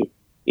Janji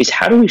is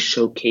how do we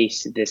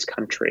showcase this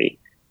country?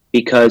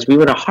 Because we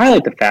want to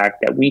highlight the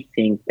fact that we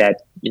think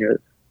that,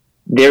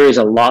 there is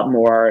a lot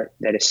more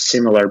that is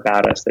similar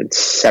about us than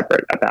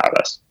separate about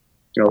us,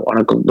 on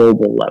a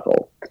global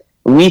level.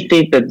 And we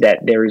think that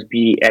there is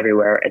beauty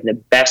everywhere, and the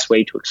best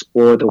way to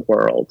explore the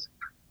world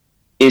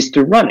is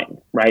through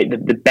running, right?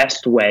 The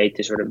best way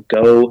to sort of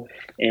go,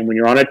 and when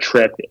you're on a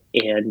trip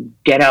and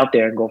get out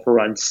there and go for a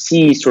run,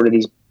 see sort of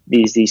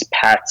these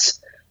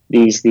paths,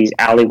 these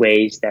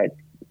alleyways that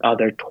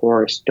other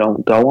tourists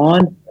don't go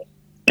on.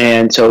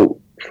 And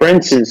so, for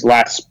instance,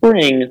 last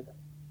spring,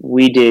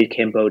 we did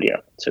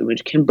Cambodia. So we went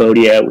to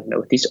Cambodia,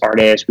 with these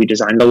artists, we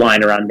designed a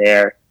line around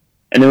there.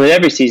 And then with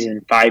every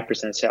season,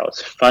 5% of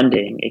sales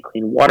funding a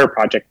clean water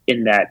project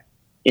in that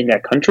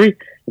country.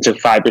 And so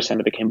 5%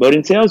 of the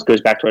Cambodian sales goes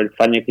back to our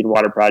funding a clean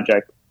water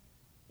project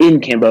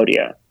in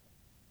Cambodia.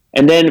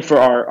 And then for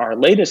our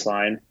latest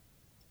line,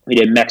 we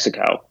did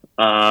Mexico.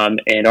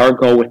 And our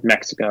goal with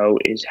Mexico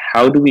is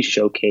how do we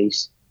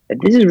showcase that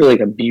this is really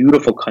like a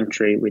beautiful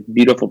country with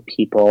beautiful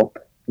people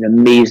and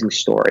amazing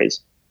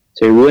stories.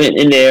 So we went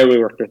in there, we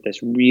worked with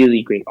this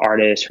really great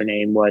artist. Her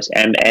name was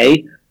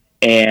M.A.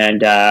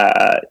 And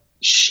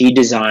she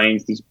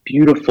designs these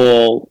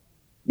beautiful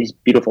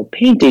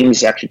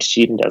paintings. Actually,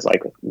 she even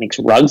makes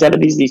rugs out of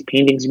these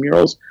paintings and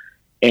murals.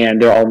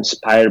 And they're all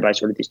inspired by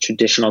sort of these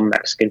traditional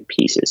Mexican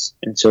pieces.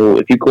 And so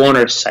if you go on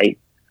our site,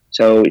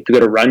 so if you go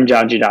to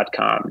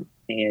runjanji.com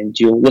and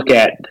you look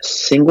at the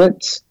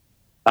singlets,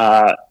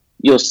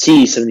 you'll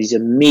see some of these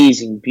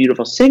amazing,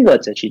 beautiful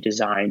singlets that she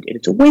designed. And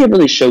it's a way of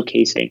really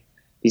showcasing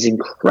these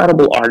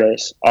incredible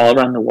artists all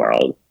around the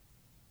world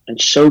and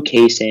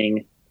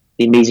showcasing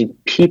the amazing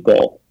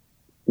people,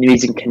 the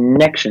amazing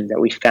connections that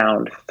we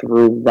found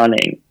through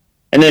running.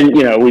 And then,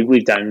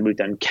 we've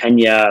done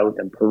Kenya, we've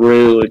done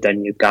Peru, we've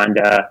done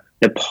Uganda,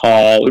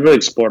 Nepal. We've really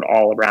explored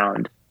all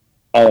around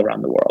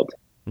the world.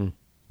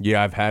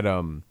 Yeah, I've had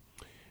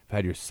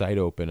your site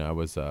open. I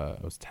was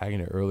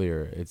tagging it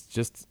earlier. It's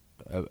just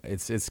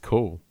it's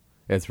cool.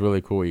 It's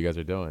really cool what you guys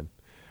are doing.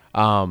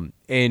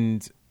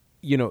 And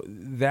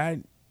that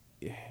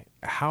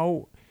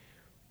how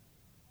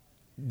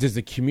has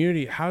the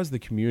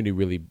community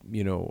really,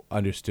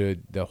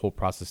 understood the whole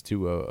process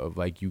too of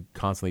like you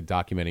constantly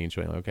documenting and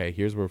showing, okay,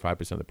 here's where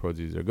 5% of the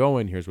proceeds are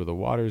going. Here's where the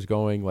water is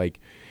going. Like,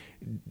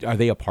 are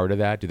they a part of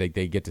that? Do they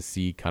get to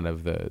see kind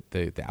of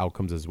the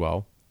outcomes as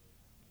well?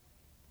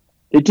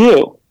 They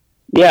do.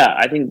 Yeah.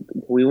 I think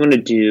what we want to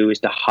do is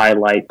to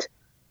highlight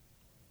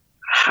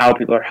how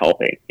people are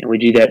helping. And we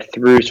do that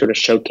through sort of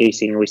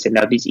showcasing. We send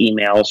out these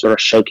emails sort of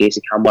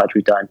showcasing how much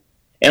we've done.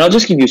 And I'll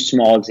just give you a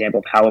small example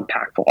of how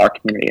impactful our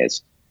community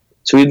is.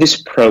 So we have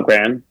this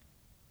program.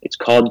 It's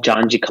called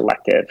Janji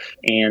Collective.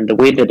 And the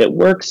way that it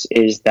works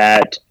is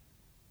that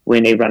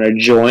when a runner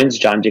joins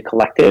Janji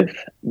Collective,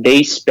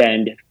 they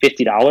spend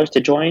 $50 to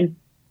join,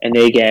 and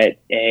they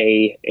get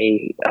a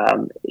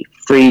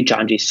free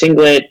Janji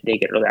singlet. They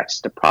get early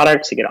access to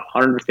products. They get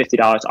 $150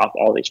 off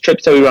all these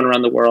trips that we run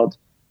around the world.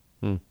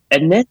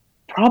 And then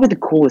probably the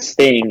coolest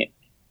thing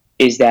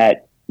is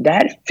that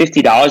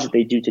 $50 that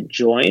they do to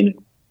join,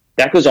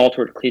 that goes all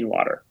toward clean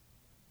water.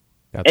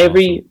 That's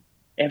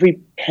every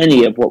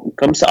penny of what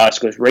comes to us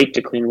goes right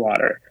to clean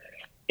water.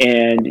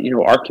 And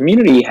our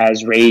community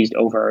has raised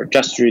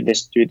just through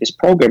this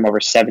program over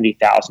 $70,000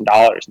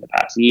 in the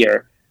past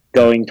year,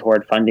 going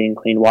toward funding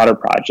clean water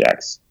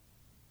projects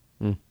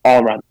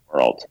all around the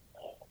world.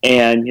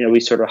 And we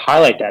sort of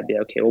highlight that.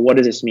 Okay, well, what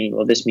does this mean?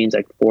 Well, this means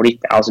like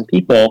 40,000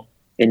 people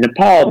in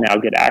Nepal now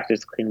get access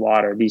to clean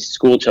water. These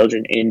school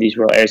children in these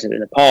rural areas in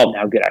Nepal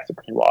now get access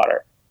to clean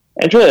water.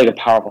 And it's really like a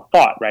powerful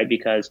thought, right?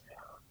 Because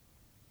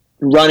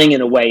running in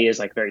a way is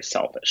like very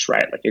selfish,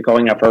 right? Like you're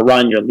going out for a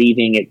run, you're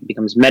leaving, it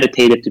becomes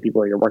meditative to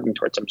people, you're working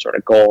towards some sort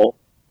of goal.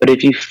 But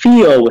if you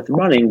feel with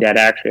running that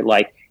actually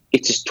like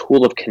it's this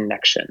tool of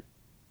connection,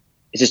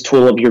 it's this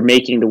tool of you're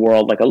making the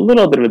world like a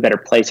little bit of a better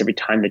place every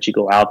time that you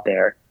go out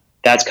there.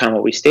 That's kind of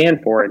what we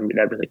stand for, and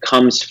that really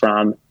comes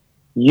from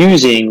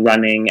using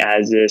running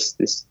as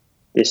this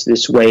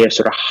way of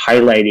sort of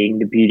highlighting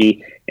the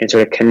beauty and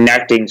sort of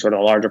connecting sort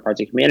of larger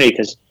parts of humanity.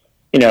 Because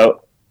I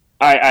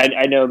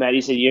know, Matt,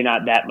 you said you're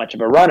not that much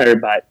of a runner,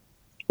 but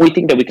we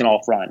think that we can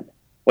all run.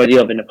 Whether you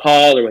live in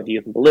Nepal or whether you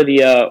live in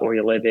Bolivia or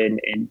you live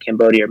in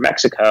Cambodia or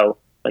Mexico,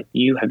 like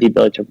you have the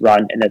ability to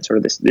run, and that's sort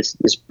of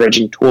this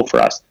bridging tool for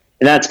us.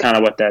 And that's kind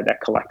of what that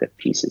collective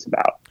piece is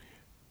about.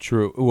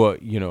 True. Well,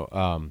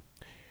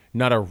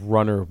 not a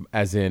runner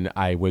as in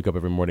I wake up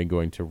every morning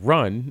going to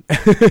run,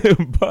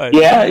 but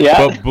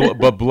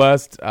but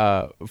blessed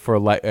for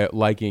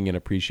liking and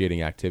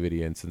appreciating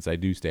activity. And since I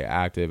do stay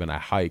active and I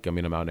hike, I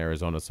mean, I'm out in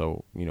Arizona,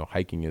 so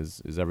hiking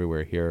is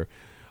everywhere here.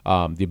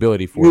 The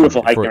ability for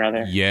beautiful hiking around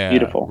there,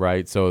 beautiful,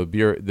 right? So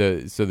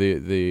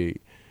the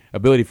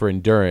ability for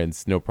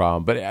endurance, no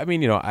problem. But I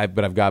mean,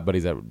 I've got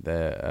buddies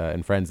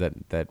and friends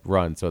that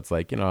run, so it's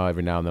like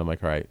every now and then I'm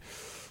like, all right,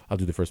 I'll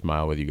do the first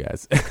mile with you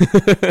guys.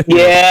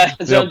 Yeah,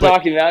 that's what I'm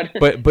talking about.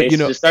 But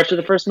just starts with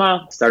the first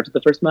mile. Starts with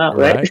the first mile,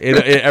 right?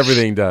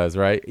 Everything does,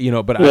 right?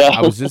 But yeah.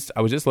 I was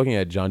just looking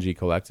at Janji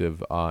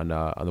Collective on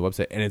the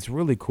website, and it's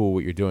really cool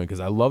what you're doing,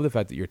 because I love the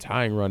fact that you're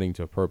tying running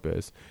to a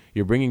purpose.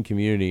 You're bringing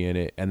community in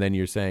it, and then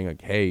you're saying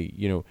like, hey,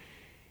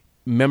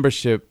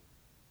 membership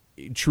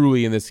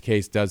truly in this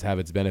case does have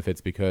its benefits,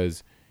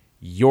 because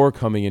you're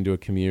coming into a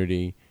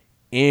community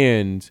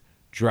and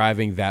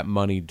driving that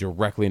money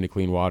directly into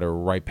clean water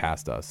right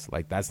past us.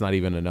 Like that's not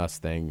even an us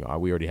thing.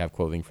 We already have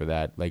clothing for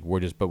that. Like we're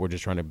just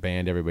trying to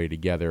band everybody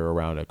together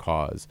around a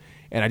cause.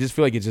 And I just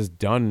feel like it's just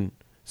done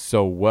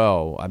so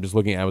well. I was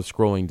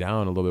scrolling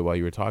down a little bit while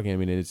you were talking. I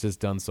mean, it's just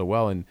done so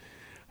well. And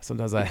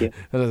sometimes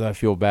I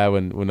feel bad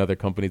when other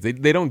companies,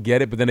 they don't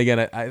get it. But then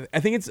again, I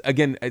think it's,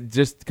 again,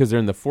 just because they're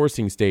in the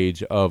forcing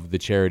stage of the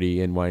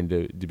charity and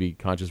wanting to be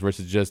conscious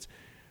versus just,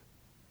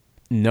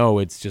 no,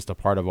 it's just a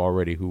part of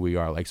already who we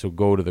are. Like, so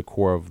go to the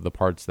core of the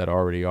parts that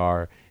already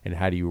are, and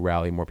how do you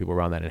rally more people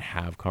around that and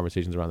have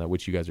conversations around that,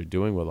 which you guys are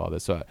doing with all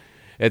this. So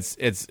it's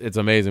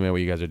amazing, man,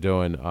 what you guys are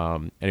doing.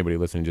 Anybody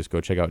listening, just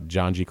go check out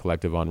Janji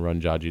Collective on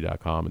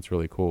runjanji.com. It's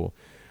really cool.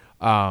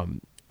 I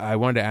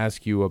wanted to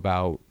ask you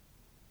about,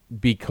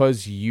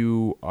 because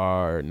you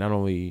are not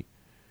only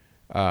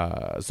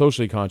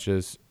socially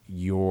conscious,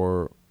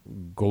 you're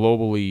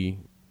globally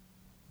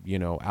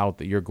out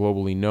that you're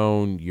globally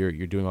known, you're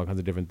doing all kinds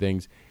of different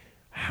things.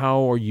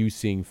 How are you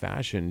seeing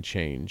fashion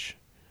change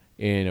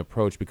in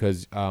approach?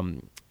 Because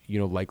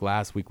like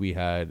last week we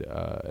had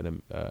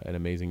an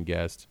amazing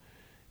guest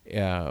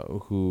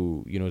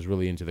who is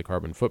really into the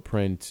carbon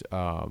footprint,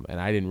 and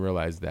I didn't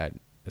realize that,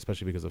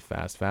 especially because of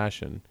fast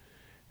fashion,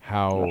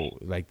 how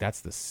like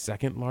that's the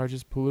second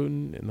largest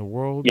pollutant in the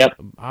world. Yep.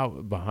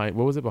 Behind,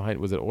 what was it behind?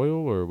 Was it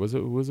oil, or was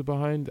it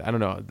behind? I don't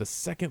know. The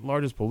second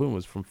largest pollutant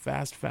was from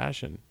fast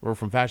fashion, or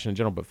from fashion in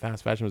general, but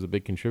fast fashion was a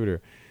big contributor.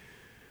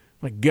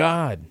 My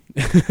God.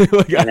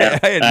 Like,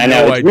 I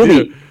know. It's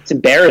really, it's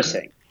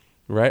embarrassing.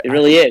 Right. It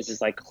really is.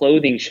 It's like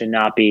clothing should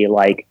not be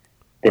like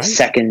the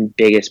second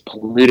biggest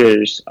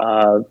polluters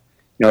of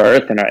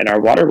Earth and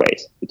our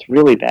waterways. It's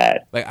really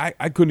bad. Like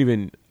I can't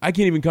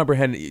even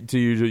comprehend, to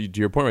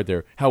your point right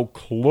there, how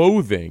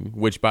clothing,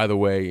 which by the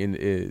way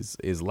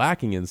is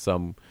lacking in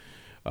some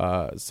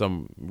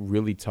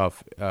really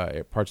tough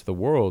parts of the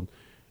world,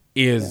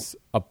 is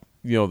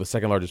the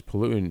second largest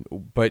pollutant.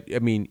 But I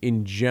mean,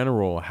 in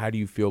general, how do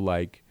you feel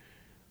like,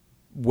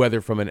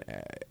 whether from an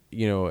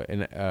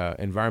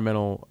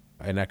environmental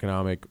and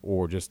economic,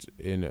 or just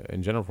in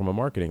general from a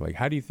marketing, like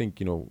how do you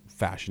think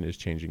fashion is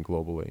changing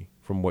globally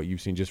from what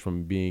you've seen, just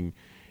from being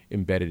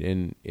embedded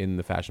in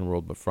the fashion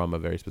world, but from a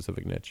very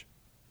specific niche?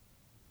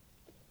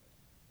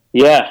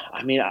 Yeah,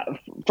 I mean,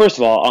 first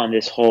of all, on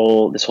this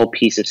whole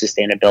piece of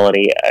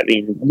sustainability, I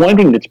mean, one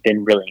thing that's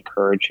been really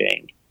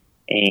encouraging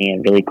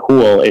and really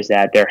cool is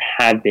that there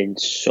have been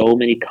so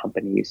many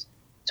companies,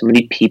 so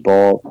many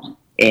people,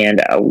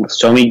 and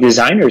so many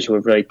designers who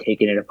have really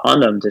taken it upon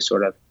them to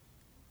sort of,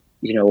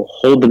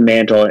 hold the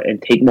mantle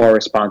and take more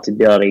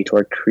responsibility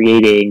toward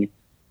creating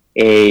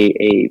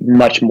a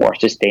much more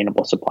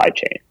sustainable supply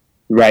chain,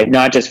 right?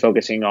 Not just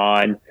focusing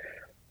on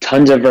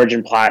tons of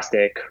virgin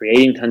plastic,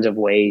 creating tons of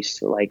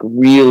waste, like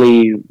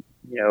really,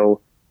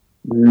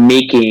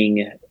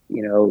 making,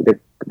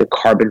 the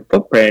carbon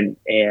footprint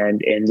and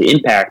the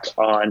impact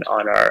on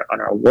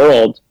our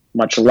world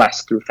much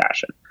less through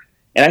fashion.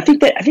 And I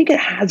think it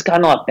has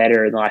gotten a lot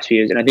better in the last few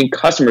years. And I think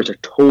customers are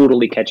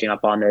totally catching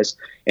up on this,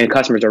 and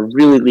customers are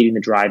really leading the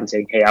drive and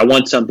saying, hey, I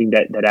want something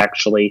that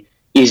actually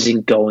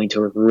isn't going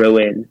to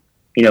ruin,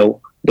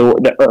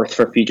 the earth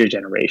for future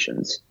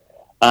generations.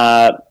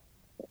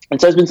 And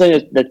so it's been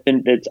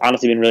something that's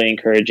honestly been really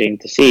encouraging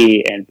to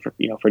see. And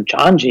for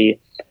Janji,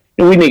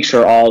 we make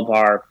sure all of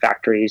our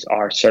factories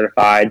are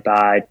certified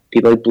by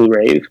people like Blue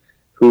Rave,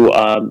 who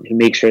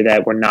make sure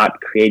that we're not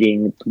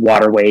creating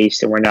water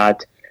waste and we're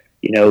not,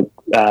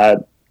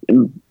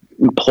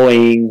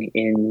 employing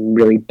in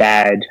really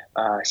bad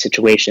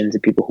situations the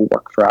people who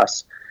work for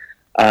us.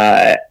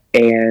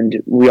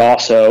 And we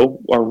also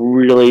are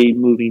really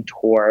moving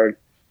toward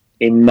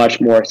a much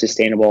more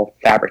sustainable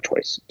fabric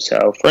choice.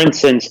 So, for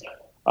instance,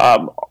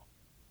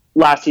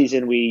 last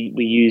season we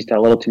used a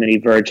little too many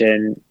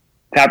virgin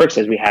fabrics,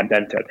 as we have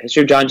done throughout the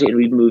history of Janji, and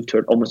we've moved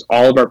toward almost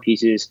all of our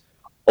pieces,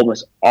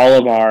 almost all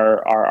of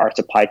our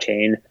supply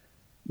chain.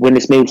 When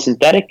it's made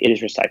synthetic, it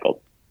is recycled.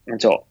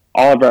 And so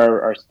all of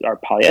our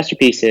polyester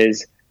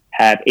pieces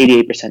have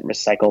 88%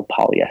 recycled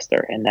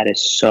polyester, and that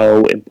is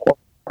so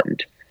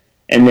important.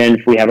 And then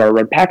if we have our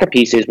Redpaca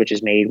pieces, which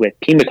is made with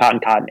Pima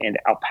cotton, and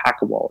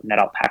alpaca wool, and that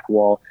alpaca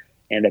wool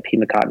and the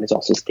Pima cotton is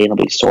also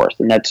sustainably sourced,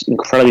 and that's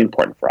incredibly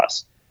important for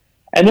us.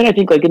 And then I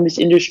think, like in this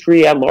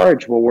industry at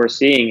large, what we're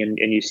seeing, and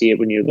you see it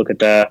when you look at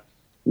the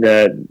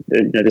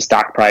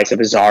stock price of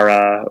a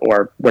Zara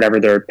or whatever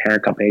their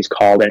parent company is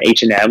called, and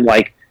H&M,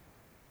 like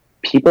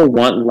people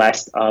want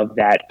less of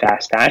that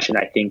fast fashion.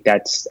 I think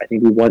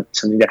we want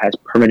something that has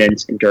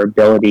permanence and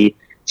durability,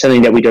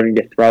 something that we don't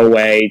need to throw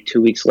away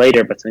 2 weeks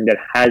later, but something that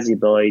has the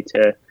ability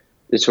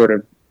to sort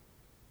of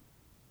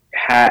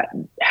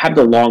have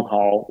the long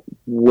haul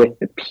with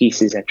the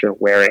pieces that you're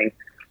wearing.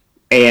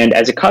 And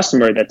as a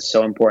customer, that's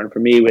so important for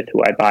me with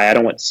who I buy. I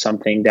don't want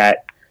something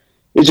that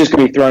is just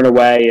going to be thrown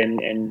away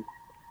and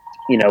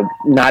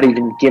not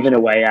even given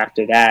away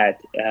after that.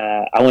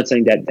 I want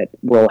something that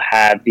will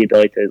have the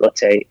ability to, let's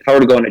say, if I were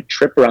to go on a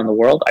trip around the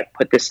world, I'd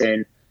put this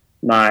in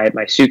my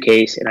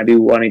suitcase and I'd be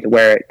wanting to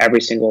wear it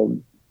every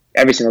single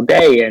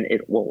day, and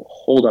it will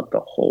hold up the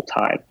whole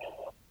time.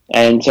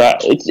 And I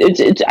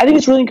think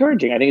it's really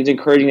encouraging. I think it's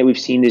encouraging that we've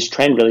seen this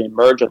trend really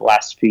emerge over the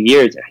last few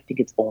years, and I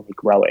think it's only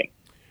growing.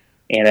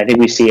 And I think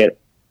we see it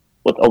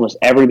with almost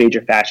every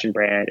major fashion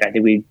brand. I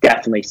think we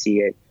definitely see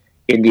it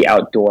in the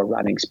outdoor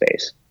running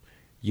space.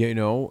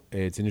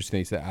 It's interesting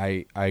you said.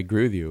 I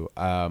agree with you.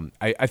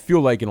 I feel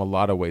like in a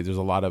lot of ways there's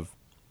a lot of,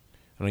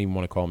 I don't even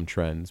want to call them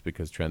trends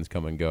because trends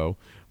come and go,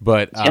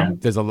 but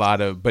there's a lot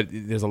of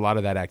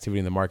that activity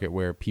in the market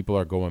where people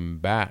are going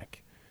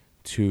back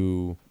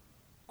to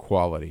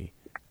quality,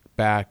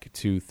 back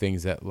to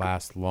things that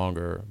last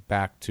longer,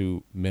 back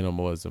to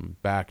minimalism,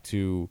 back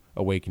to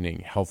awakening,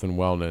 health and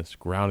wellness,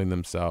 grounding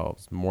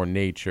themselves, more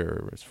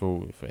nature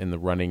in the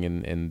running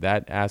and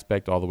that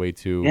aspect, all the way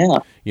to,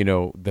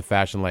 the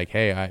fashion, like,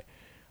 hey,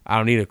 I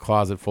don't need a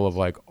closet full of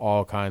like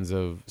all kinds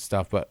of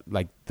stuff, but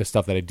like the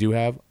stuff that I do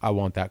have, I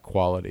want that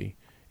quality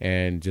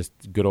and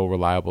just good old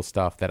reliable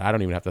stuff that I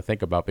don't even have to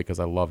think about because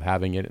I love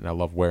having it and I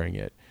love wearing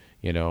it,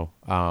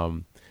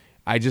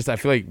 I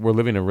feel like we're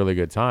living a really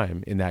good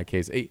time in that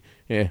case.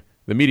 The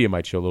media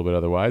might show a little bit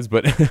otherwise,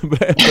 but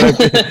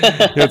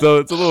it's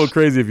a little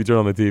crazy if you turn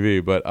on the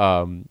TV.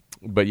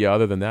 But yeah,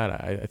 other than that,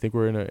 I think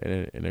we're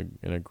in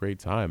a great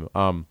time.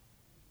 One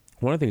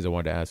of the things I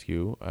wanted to ask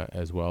you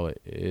as well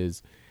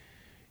is,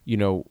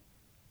 you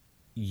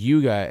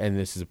guys, and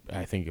this is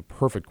I think a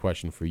perfect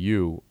question for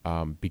you,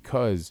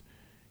 because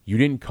you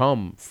didn't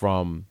come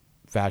from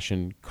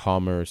fashion,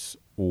 commerce,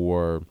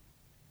 or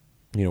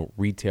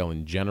retail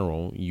in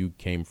general. You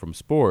came from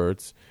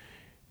sports.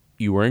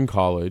 You were in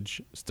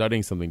college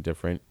studying something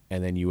different,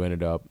 and then you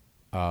ended up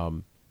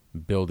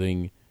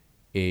building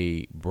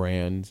a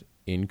brand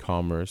in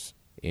commerce,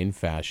 in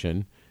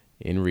fashion,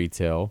 in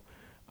retail.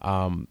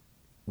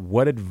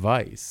 What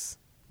advice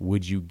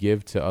would you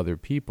give to other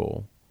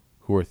people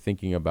who are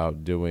thinking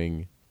about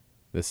doing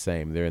the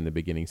same? They're in the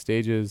beginning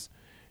stages.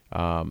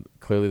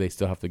 Clearly, they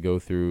still have to go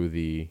through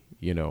the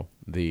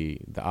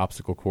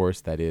obstacle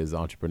course that is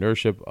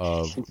entrepreneurship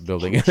of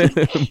building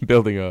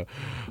a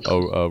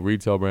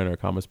retail brand or a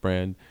commerce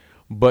brand.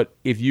 But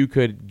if you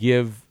could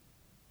give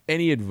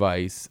any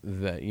advice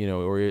that,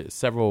 or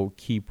several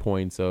key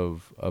points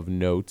of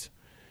note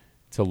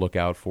to look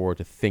out for,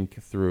 to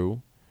think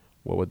through,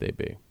 what would they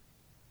be?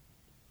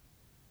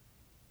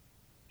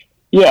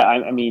 Yeah,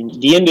 I mean,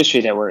 the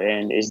industry that we're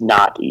in is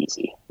not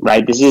easy,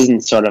 right? This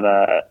isn't sort of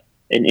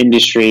an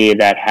industry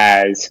that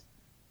has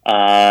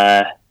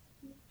a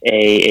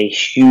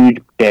huge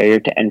barrier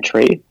to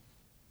entry.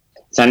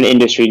 It's not an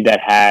industry that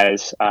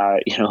has,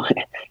 in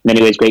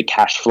many ways, great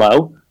cash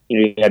flow.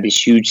 You have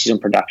these huge season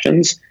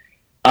productions.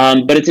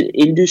 But it's an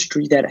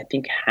industry that I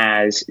think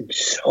has, in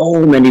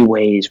so many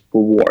ways,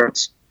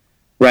 rewards,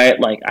 right?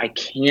 Like, I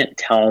can't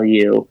tell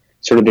you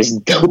sort of this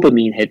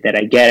dopamine hit that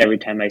I get every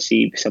time I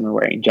see someone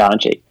wearing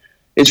Janji.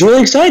 It's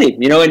really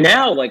exciting, and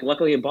now, like,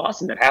 luckily in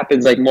Boston, that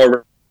happens, like,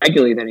 more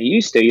regularly than it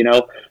used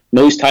to,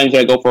 Most times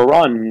when I go for a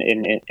run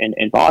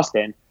in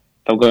Boston,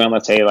 if I'm going on,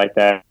 let's say, like,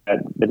 the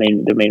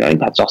main running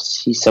paths, I'll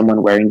see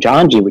someone wearing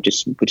Janji, which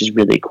is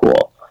really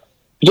cool.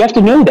 You have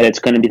to know that it's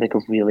going to be like a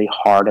really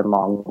hard and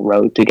long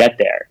road to get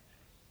there.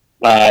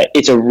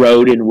 It's a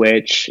road in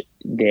which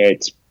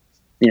it's,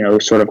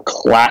 sort of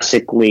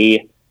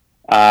classically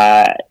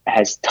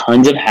has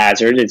tons of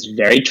hazards. It's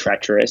very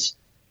treacherous.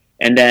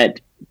 And that,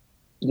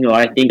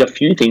 I think a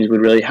few things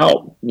would really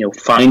help,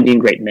 finding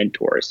great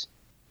mentors.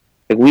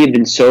 Like, we have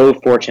been so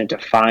fortunate to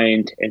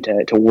find and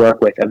to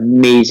work with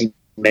amazing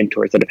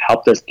mentors that have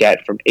helped us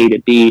get from A to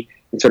B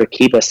and sort of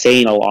keep us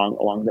sane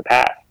along the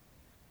path.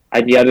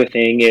 The other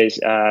thing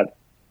is, I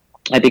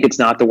think it's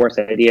not the worst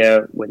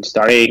idea when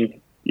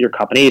starting your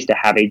company is to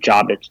have a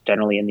job that's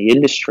generally in the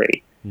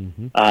industry,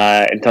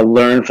 and to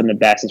learn from the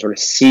best and sort of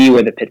see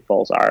where the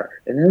pitfalls are.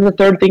 And then the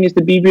third thing is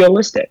to be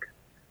realistic,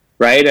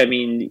 right? I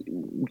mean,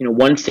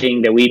 one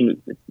thing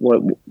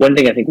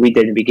I think we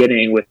did in the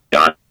beginning with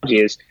Janji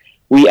is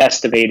we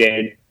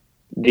estimated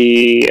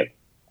the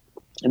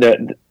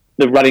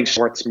running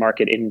sports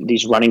market in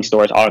these running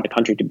stores all over the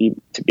country to be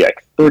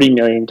like $30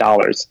 million.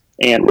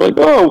 And we're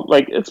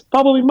like, it's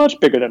probably much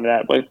bigger than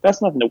that. But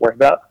that's nothing to worry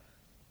about.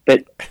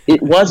 But it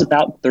was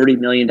about $30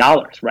 million,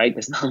 right?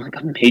 It's not like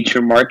a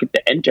major market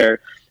to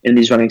enter in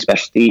these running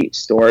specialty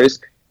stores.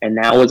 And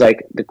that was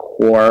like the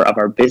core of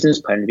our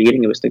business plan in the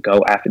beginning. It was to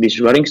go after these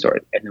running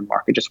stores. And the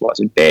market just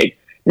wasn't big.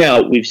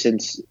 Now, we've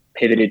since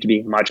pivoted to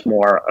being much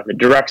more of the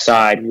direct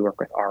side. We work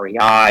with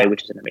REI,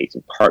 which is an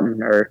amazing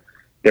partner.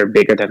 They're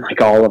bigger than like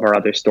all of our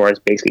other stores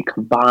basically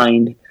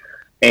combined.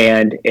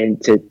 And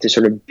to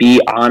sort of be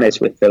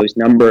honest with those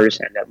numbers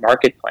and that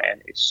market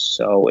plan is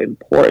so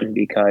important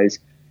because,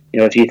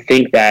 if you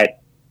think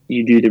that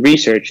you do the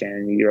research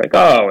and you're like,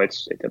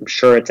 I'm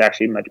sure it's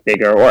actually much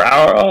bigger, or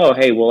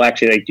hey, we'll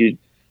actually like do,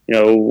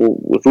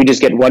 if we just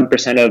get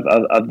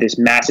 1% of this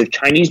massive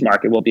Chinese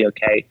market, we'll be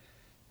okay.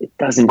 It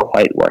doesn't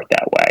quite work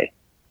that way.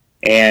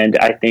 And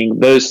I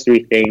think those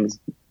three things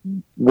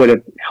would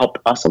have helped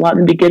us a lot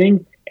in the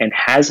beginning and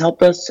has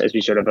helped us as we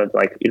sort of have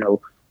like,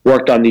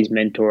 worked on these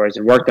mentors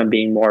and worked on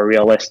being more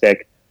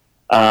realistic.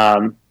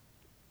 But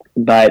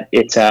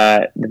it's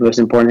the most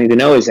important thing to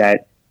know is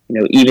that,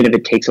 even if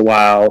it takes a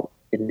while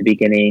in the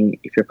beginning,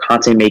 if you're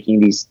constantly making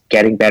these,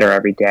 getting better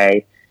every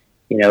day,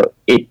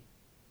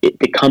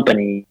 the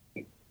company,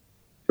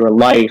 your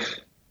life,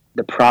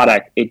 the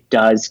product, it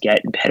does get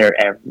better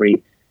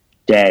every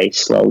day,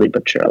 slowly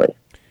but surely.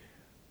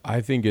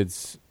 I think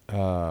it's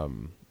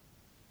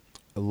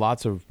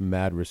lots of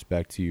mad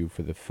respect to you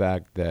for the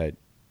fact that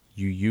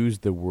you use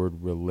the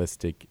word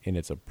realistic in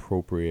its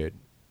appropriate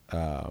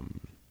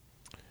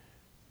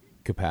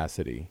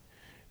capacity.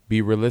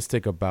 Be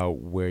realistic about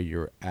where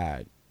you're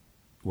at,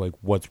 like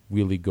what's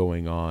really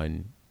going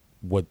on,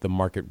 what the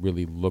market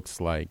really looks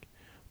like,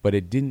 but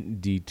it didn't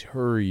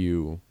deter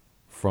you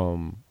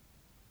from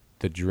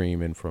the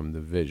dream and from the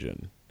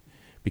vision.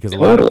 Because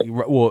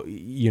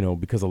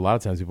because a lot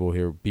of times people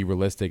hear be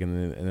realistic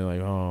and they're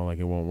like, oh, like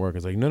it won't work.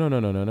 It's like,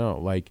 no.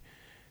 Like,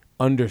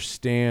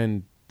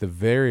 understand the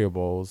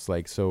variables.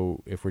 Like,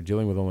 so if we're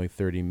dealing with only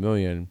 30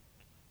 million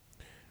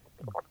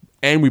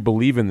and we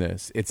believe in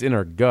this, it's in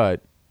our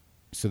gut.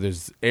 So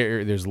there's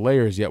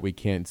layers yet we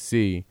can't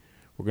see.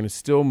 We're going to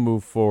still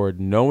move forward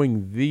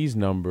knowing these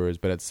numbers,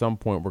 but at some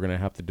point we're going to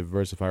have to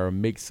diversify or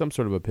make some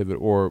sort of a pivot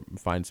or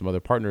find some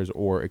other partners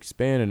or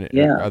expand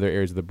in other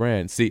areas of the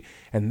brand. See,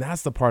 and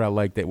that's the part I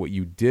like that what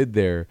you did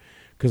there,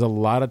 because a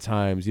lot of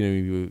times,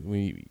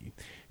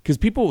 because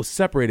people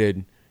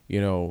separated,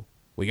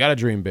 we got to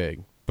dream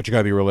big, but you got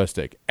to be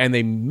realistic. And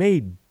they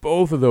made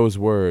both of those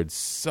words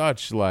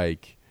such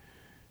like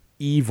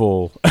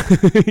evil, like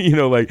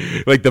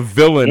the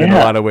villain in a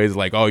lot of ways,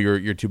 like, oh,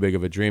 you're too big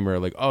of a dreamer,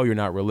 like, oh, you're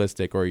not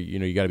realistic, or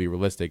you got to be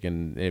realistic,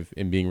 and if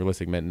being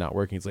realistic meant not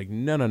working, it's like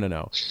no.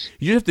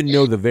 You just have to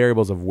know the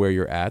variables of where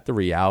you're at, the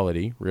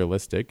reality,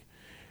 realistic,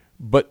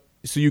 but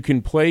so you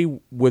can play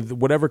with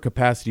whatever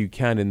capacity you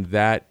can in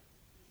that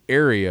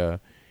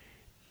area,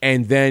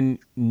 and then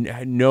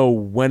know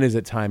when is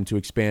it time to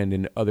expand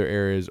in other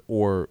areas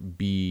or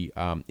be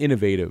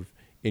innovative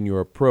in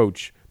your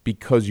approach,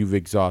 because you've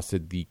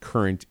exhausted the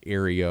current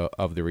area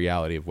of the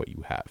reality of what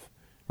you have,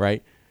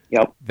 right?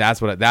 Yep.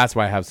 That's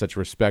why I have such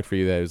respect for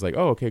you. That it's like,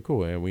 oh, okay,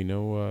 cool, and we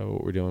know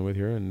what we're dealing with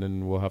here, and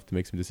then we'll have to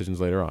make some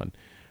decisions later on.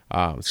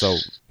 So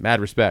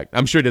mad respect.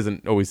 I'm sure it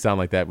doesn't always sound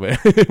like that, but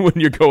when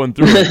you're going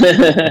through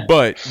it,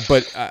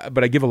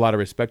 but I give a lot of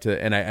respect to it,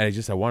 and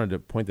I wanted to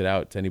point that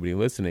out to anybody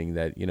listening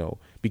that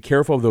be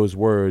careful of those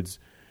words.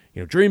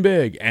 Dream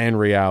big and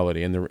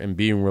reality and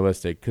being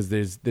realistic, because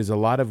there's a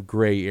lot of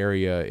gray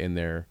area in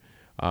there.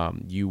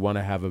 You want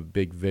to have a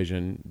big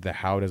vision. The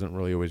how doesn't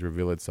really always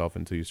reveal itself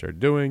until you start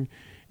doing,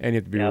 and you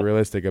have to be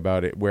realistic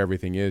about it, where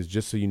everything is,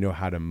 just so you know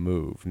how to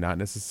move, not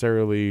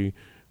necessarily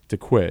to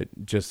quit,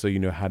 just so you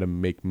know how to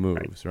make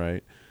moves,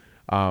 right?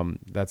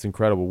 That's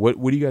incredible. What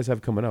do you guys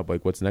have coming up?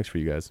 Like, what's next for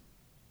you guys?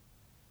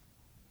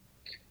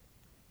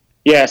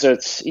 Yeah, so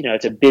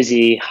it's a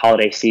busy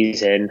holiday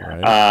season.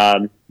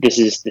 Right. This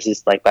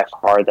is like by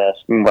far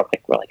we're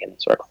like in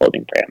sort of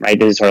clothing brand, right?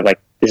 This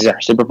is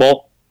our Super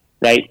Bowl,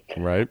 right?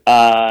 Right.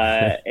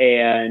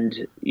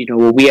 And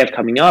what we have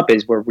coming up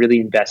is we're really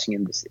investing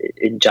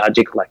in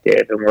Janji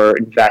Collective, and we're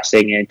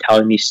investing in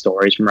telling these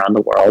stories from around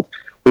the world.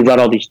 We've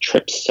got all these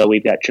trips, so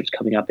we've got trips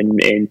coming up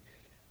in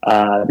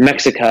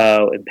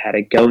Mexico, in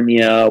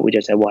Patagonia. We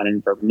just had one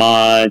in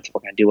Vermont. We're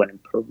going to do one in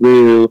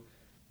Peru.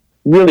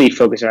 Really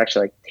focus on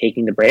actually like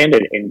taking the brand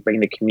and bringing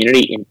the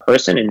community in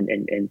person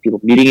and people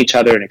meeting each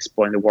other and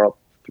exploring the world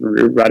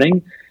through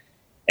running.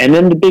 And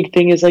then the big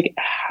thing is like,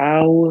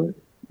 how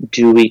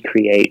do we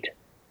create,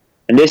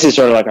 and this is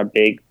sort of like our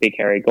big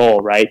hairy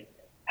goal, right?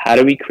 How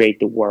do we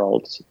create the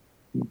world's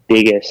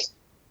biggest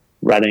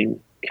running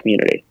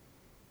community?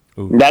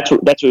 And that's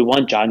what we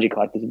want Janji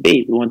Collective to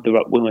be. We want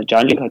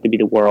Janji Collective to be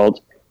the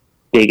world's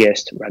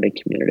biggest running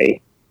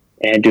community,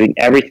 and doing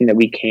everything that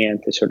we can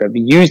to sort of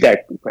use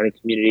that running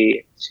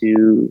community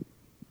to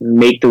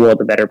make the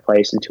world a better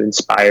place and to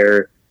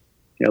inspire,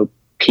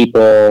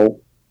 people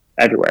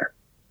everywhere.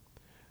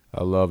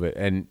 I love it.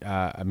 And,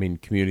 I mean,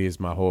 community is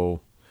my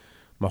whole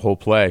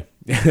play.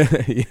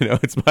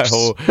 It's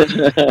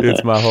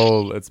my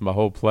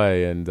whole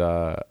play. And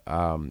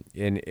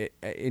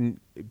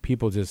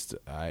people just,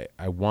 I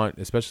want,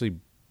 especially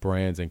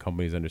brands and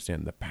companies,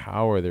 understand the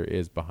power there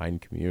is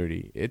behind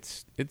community.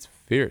 It's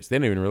fierce. They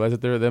don't even realize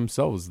that they're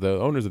themselves, the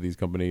owners of these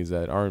companies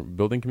that aren't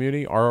building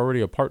community, are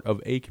already a part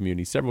of a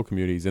community, several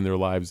communities in their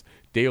lives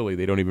daily.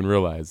 They don't even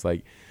realize,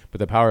 but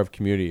the power of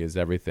community is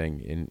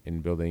everything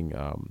in building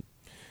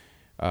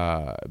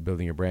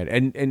your brand.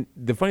 And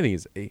the funny thing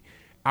is,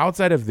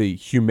 outside of the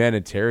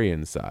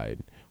humanitarian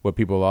side, what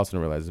people also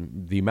don't realize,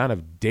 the amount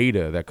of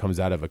data that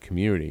comes out of a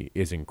community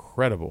is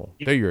incredible.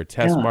 They're your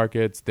test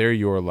markets. They're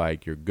your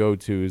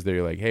go-tos.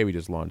 They're like, hey, we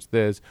just launched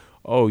this.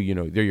 Oh,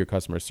 they're your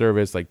customer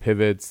service, like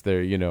pivots.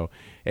 They're,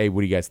 hey,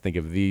 what do you guys think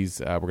of these?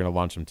 We're going to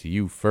launch them to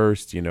you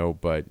first,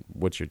 but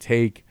what's your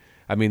take?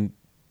 I mean,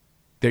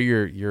 they're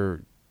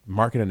your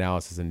market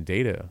analysis and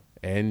data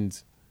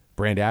and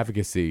brand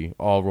advocacy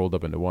all rolled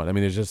up into one. I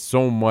mean, there's just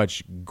so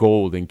much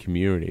gold in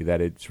community that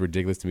it's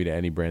ridiculous to me to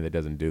any brand that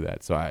doesn't do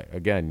that. So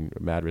again,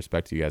 mad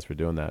respect to you guys for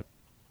doing that.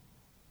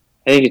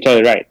 I think you're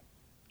totally right.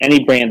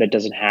 Any brand that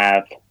doesn't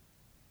have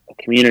a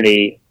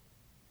community,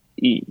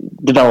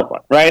 develop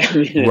one, right? I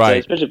mean, right.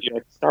 Especially if you're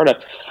like a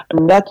startup. I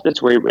mean,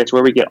 that's where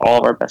we get all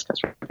of our best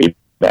customer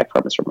feedback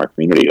from, is from our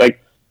community.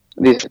 Like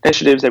these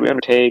initiatives that we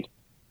undertake,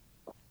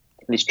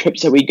 these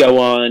trips that we go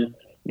on,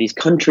 these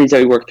countries that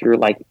we work through,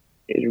 like,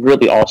 it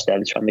really all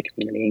stems from the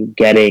community and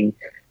getting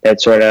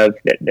that sort of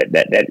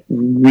that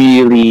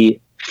really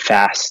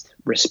fast,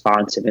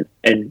 responsive,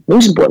 and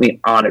most importantly,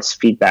 honest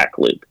feedback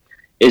loop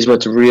is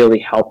what's really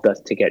helped us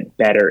to get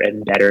better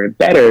and better and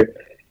better.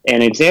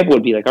 And an example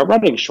would be like our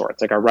running shorts.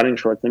 Like our running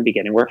shorts in the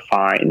beginning were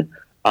fine.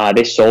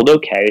 They sold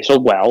okay. They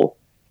sold well.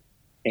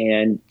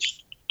 And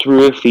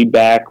through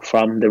feedback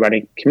from the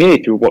running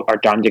community, through our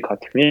Janji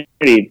Collective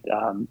community,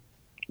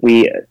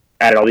 we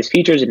added all these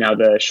features, and now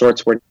the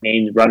shorts were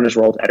named Runner's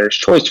World Editor's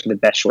Choice for the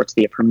best shorts of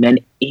the year for men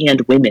and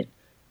women,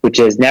 which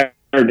has never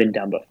been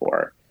done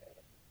before.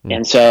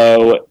 And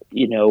so,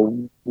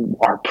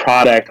 our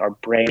product, our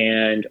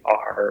brand,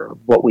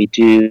 what we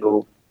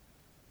do,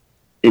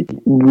 it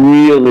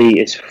really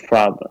is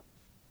from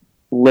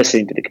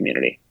listening to the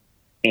community.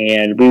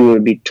 And we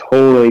would be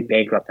totally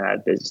bankrupt in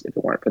that business if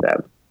it weren't for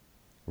them.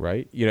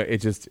 Right. It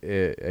just,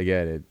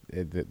 again,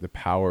 the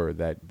power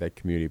that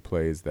community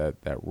plays, that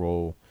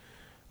role.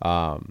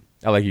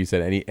 Like you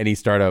said, any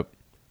startup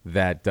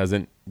that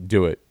doesn't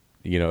do it,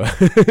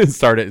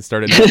 start it.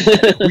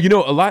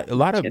 Well, a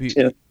lot of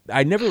people,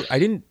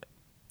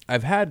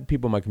 I've had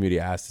people in my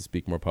community ask to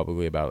speak more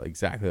publicly about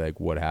exactly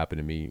like what happened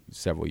to me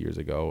several years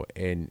ago.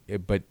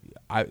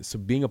 So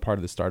being a part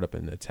of the startup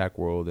in the tech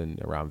world and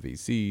around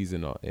VCs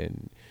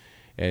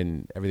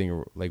and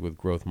everything like with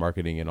growth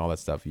marketing and all that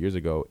stuff years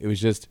ago, it was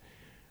just,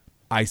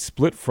 I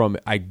split from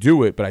it. I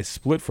do it, but I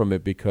split from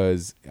it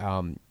because,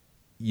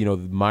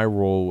 my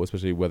role,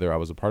 especially whether I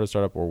was a part of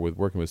startup or with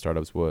working with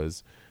startups,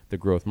 was the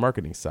growth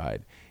marketing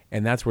side.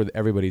 And that's where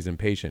everybody's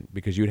impatient,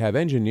 because you'd have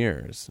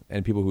engineers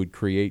and people who would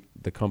create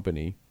the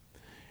company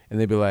and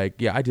they'd be like,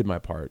 yeah, I did my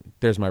part.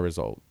 There's my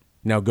result.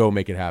 Now go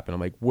make it happen. I'm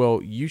like,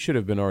 well, you should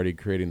have been already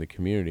creating the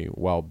community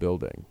while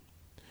building.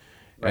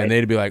 Right. And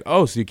they'd be like,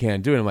 oh, so you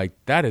can't do it. I'm like,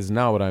 that is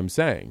not what I'm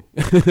saying.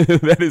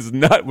 That is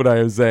not what I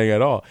am saying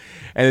at all.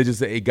 And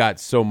it got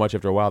so much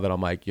after a while that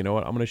I'm like, you know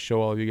what? I'm going to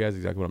show all of you guys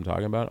exactly what I'm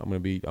talking about. I'm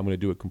going to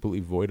do it completely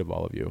void of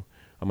all of you.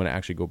 I'm going to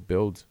actually go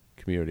build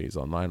communities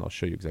online. I'll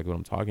show you exactly what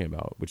I'm talking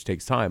about, which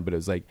takes time. But it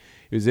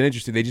was an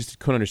interesting, they just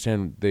couldn't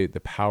understand the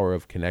power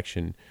of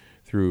connection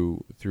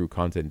through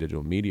content and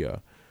digital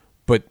media.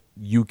 But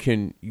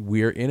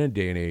we're in a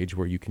day and age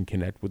where you can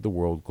connect with the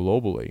world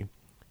globally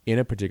in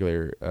a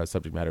particular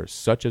subject matter,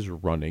 such as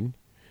running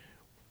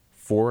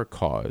for a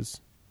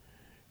cause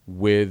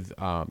with,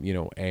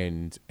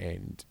 and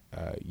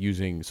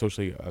using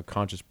socially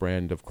conscious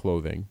brand of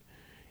clothing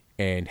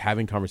and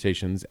having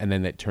conversations. And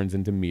then that turns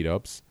into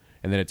meetups,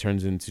 and then it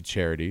turns into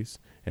charities,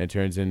 and it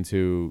turns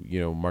into,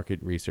 market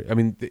research. I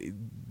mean,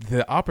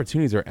 the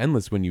opportunities are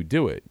endless when you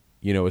do it,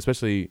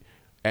 especially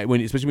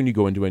when you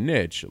go into a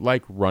niche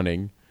like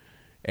running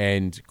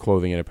and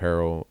clothing and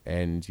apparel,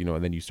 and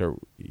and then you start.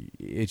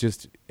 It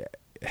just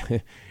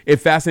it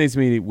fascinates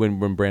me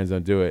when brands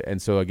don't do it.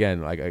 And so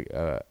again, like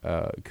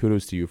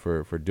kudos to you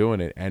for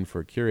doing it and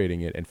for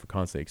curating it and for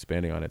constantly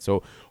expanding on it.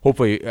 So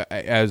hopefully,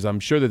 as I'm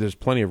sure that there's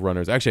plenty of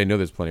runners. Actually, I know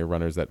there's plenty of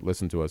runners that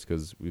listen to us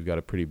because we've got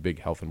a pretty big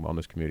health and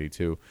wellness community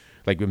too,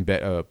 like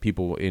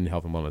people in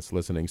health and wellness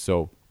listening.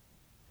 So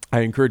I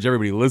encourage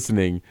everybody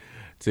listening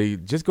to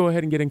just go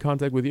ahead and get in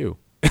contact with you.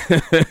 Go.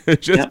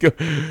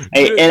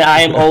 And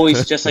I am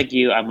always, just like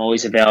you, I'm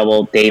always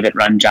available.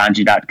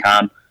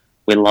 Dave@runjanji.com.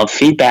 We love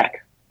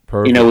feedback.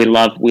 Perfect. We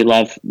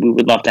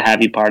would love to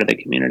have you part of the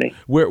community.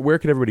 Where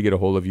can everybody get a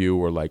hold of you,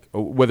 or like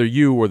whether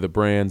you or the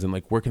brands, and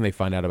like where can they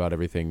find out about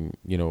everything,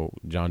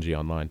 Janji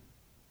online?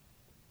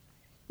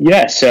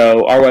 Yeah,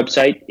 so our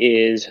website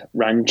is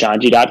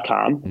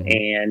runjanji.com,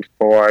 and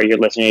for your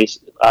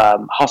listeners,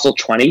 Hustle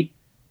 20,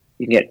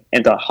 you can get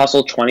into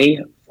Hustle 20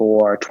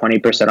 for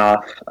 20%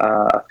 off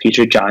a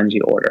future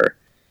Janji order.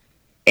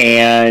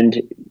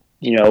 And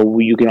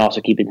you can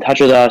also keep in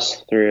touch with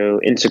us through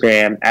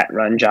Instagram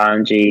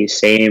 @runjanji,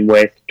 same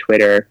with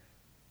Twitter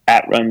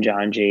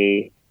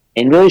 @runjanji,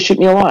 and really shoot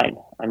me a line.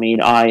 I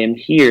mean, I am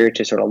here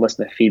to sort of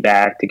listen to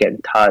feedback, to get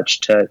in touch,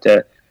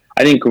 to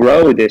I think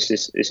grow this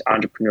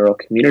entrepreneurial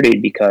community,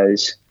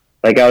 because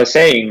like I was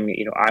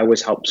saying, I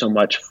was helped so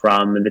much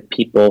from the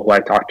people who I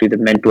talked to, the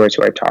mentors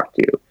who I talked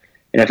to.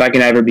 And if I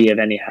can ever be of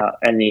any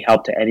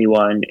help to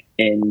anyone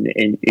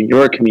in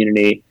your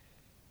community,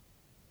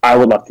 I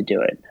would love to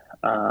do it.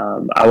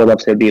 I would love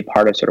to be a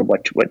part of sort of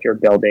what you're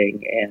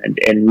building,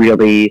 and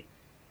really,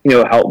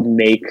 help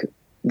make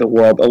the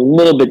world a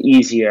little bit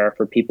easier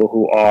for people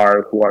who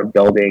are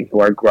building, who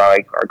are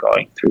growing, who are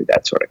going through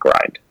that sort of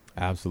grind.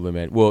 Absolutely,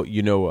 man. Well,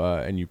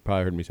 and you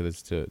probably heard me say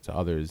this to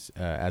others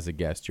as a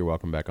guest. You're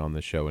welcome back on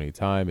the show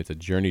anytime. It's a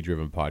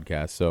journey-driven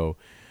podcast, so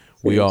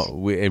we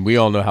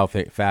all know how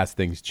fast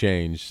things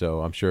change.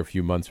 So I'm sure a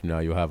few months from now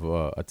you'll have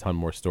a ton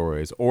more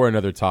stories or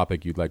another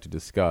topic you'd like to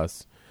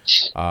discuss.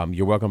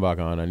 You're welcome back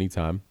on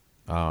anytime.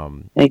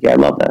 Thank you. I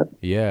love that.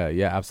 Yeah,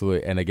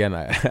 absolutely. And again,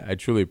 I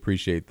truly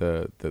appreciate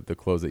the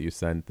clothes that you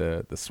sent.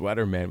 The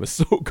sweater, man, was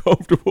so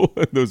comfortable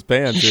in those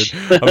pants. Dude.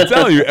 I'm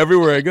telling you,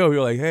 everywhere I go,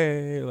 you're like,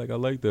 hey, like I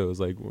like those.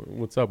 Like,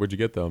 what's up? Where'd you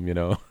get them?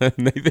 And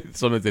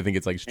sometimes they think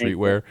it's like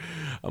streetwear.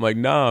 I'm like,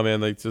 nah,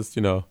 man. Like, just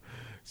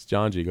it's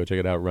Janji. Go check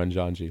it out. Run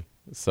Janji.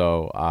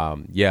 So,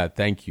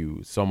 thank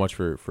you so much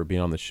for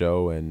being on the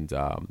show. And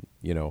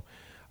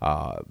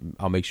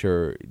I'll make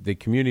sure the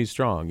community is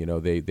strong.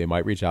 They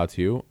might reach out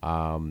to you.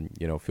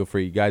 Feel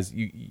free, guys.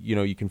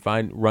 You can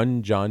find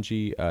Run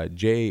Janji,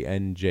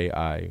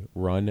 JANJI,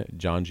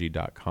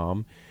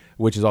 runjanji.com,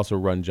 which is also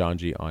Run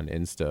Janji on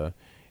Insta.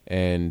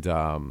 And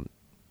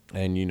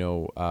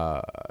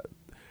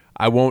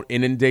I won't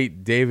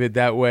inundate David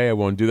that way. I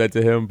won't do that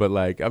to him. But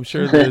like, I'm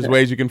sure there's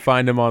ways you can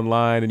find him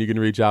online and you can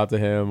reach out to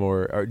him.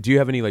 Or do you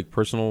have any like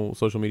personal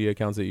social media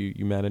accounts that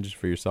you manage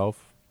for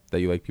yourself that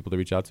you like people to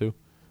reach out to?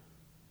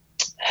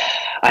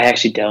 I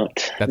actually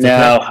don't. That's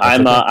no, okay.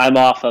 I'm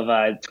off of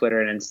Twitter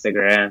and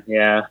Instagram.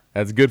 Yeah,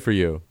 that's good for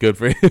you. Good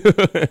for you. Keep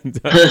it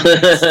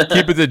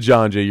to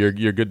Janji.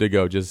 You're good to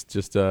go.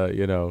 Just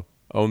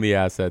own the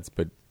assets,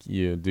 but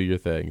do your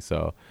thing.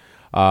 So,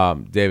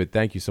 David,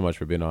 thank you so much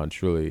for being on.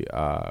 Truly,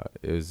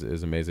 it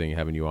was amazing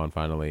having you on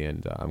finally,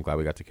 and I'm glad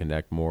we got to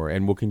connect more.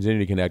 And we'll continue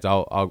to connect.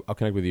 I'll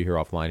connect with you here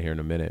offline here in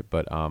a minute,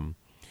 but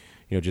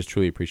just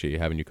truly appreciate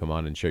having you come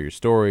on and share your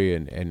story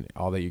and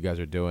all that you guys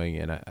are doing.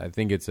 And I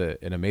think it's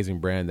an amazing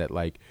brand that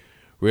like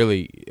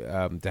really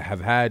to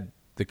have had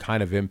the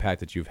kind of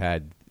impact that you've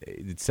had.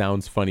 It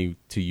sounds funny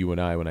to you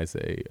and I when I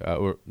say,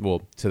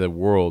 to the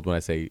world when I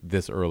say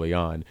this early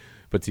on,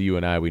 but to you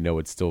and I, we know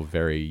it's still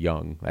very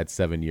young. At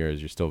 7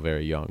 years, you're still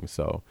very young.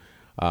 So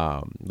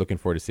looking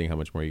forward to seeing how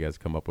much more you guys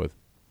come up with.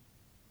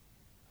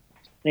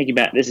 Thank you,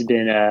 Matt. This has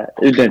been a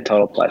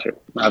total pleasure.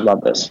 I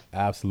love this.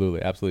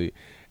 Absolutely.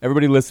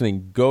 Everybody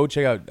listening, go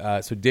check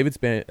out. So David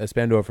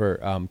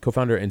Spandorfer,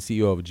 co-founder and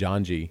CEO of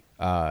Janji,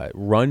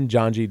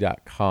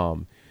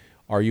 runjanji.com,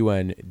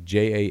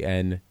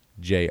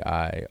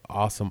 RUNJANJI.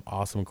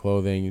 Awesome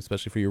clothing,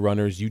 especially for your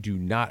runners. You do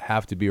not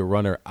have to be a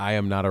runner. I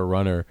am not a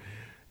runner,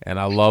 and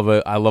I love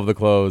it. I love the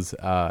clothes,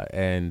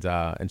 and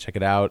check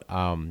it out.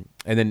 And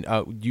then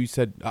you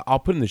said I'll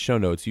put in the show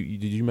notes.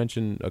 Did you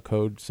mention a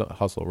code?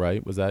 Hustle,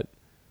 right? Was that?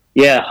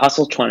 Yeah,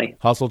 Hustle 20.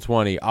 Hustle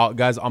 20.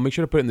 Guys, I'll make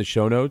sure to put it in the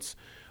show notes.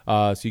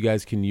 So you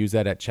guys can use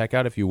that at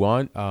checkout if you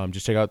want.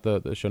 Just check out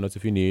the show notes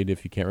if you need,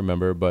 if you can't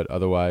remember. But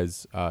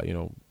otherwise,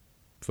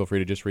 feel free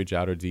to just reach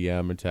out or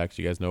DM or text.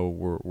 You guys know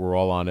we're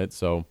all on it.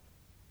 So,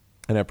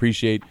 and I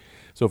appreciate.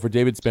 So for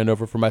David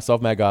Spandover, for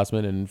myself, Matt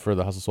Gossman, and for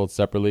the Hustle Sold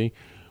Separately,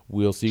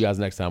 we'll see you guys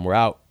next time. We're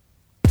out.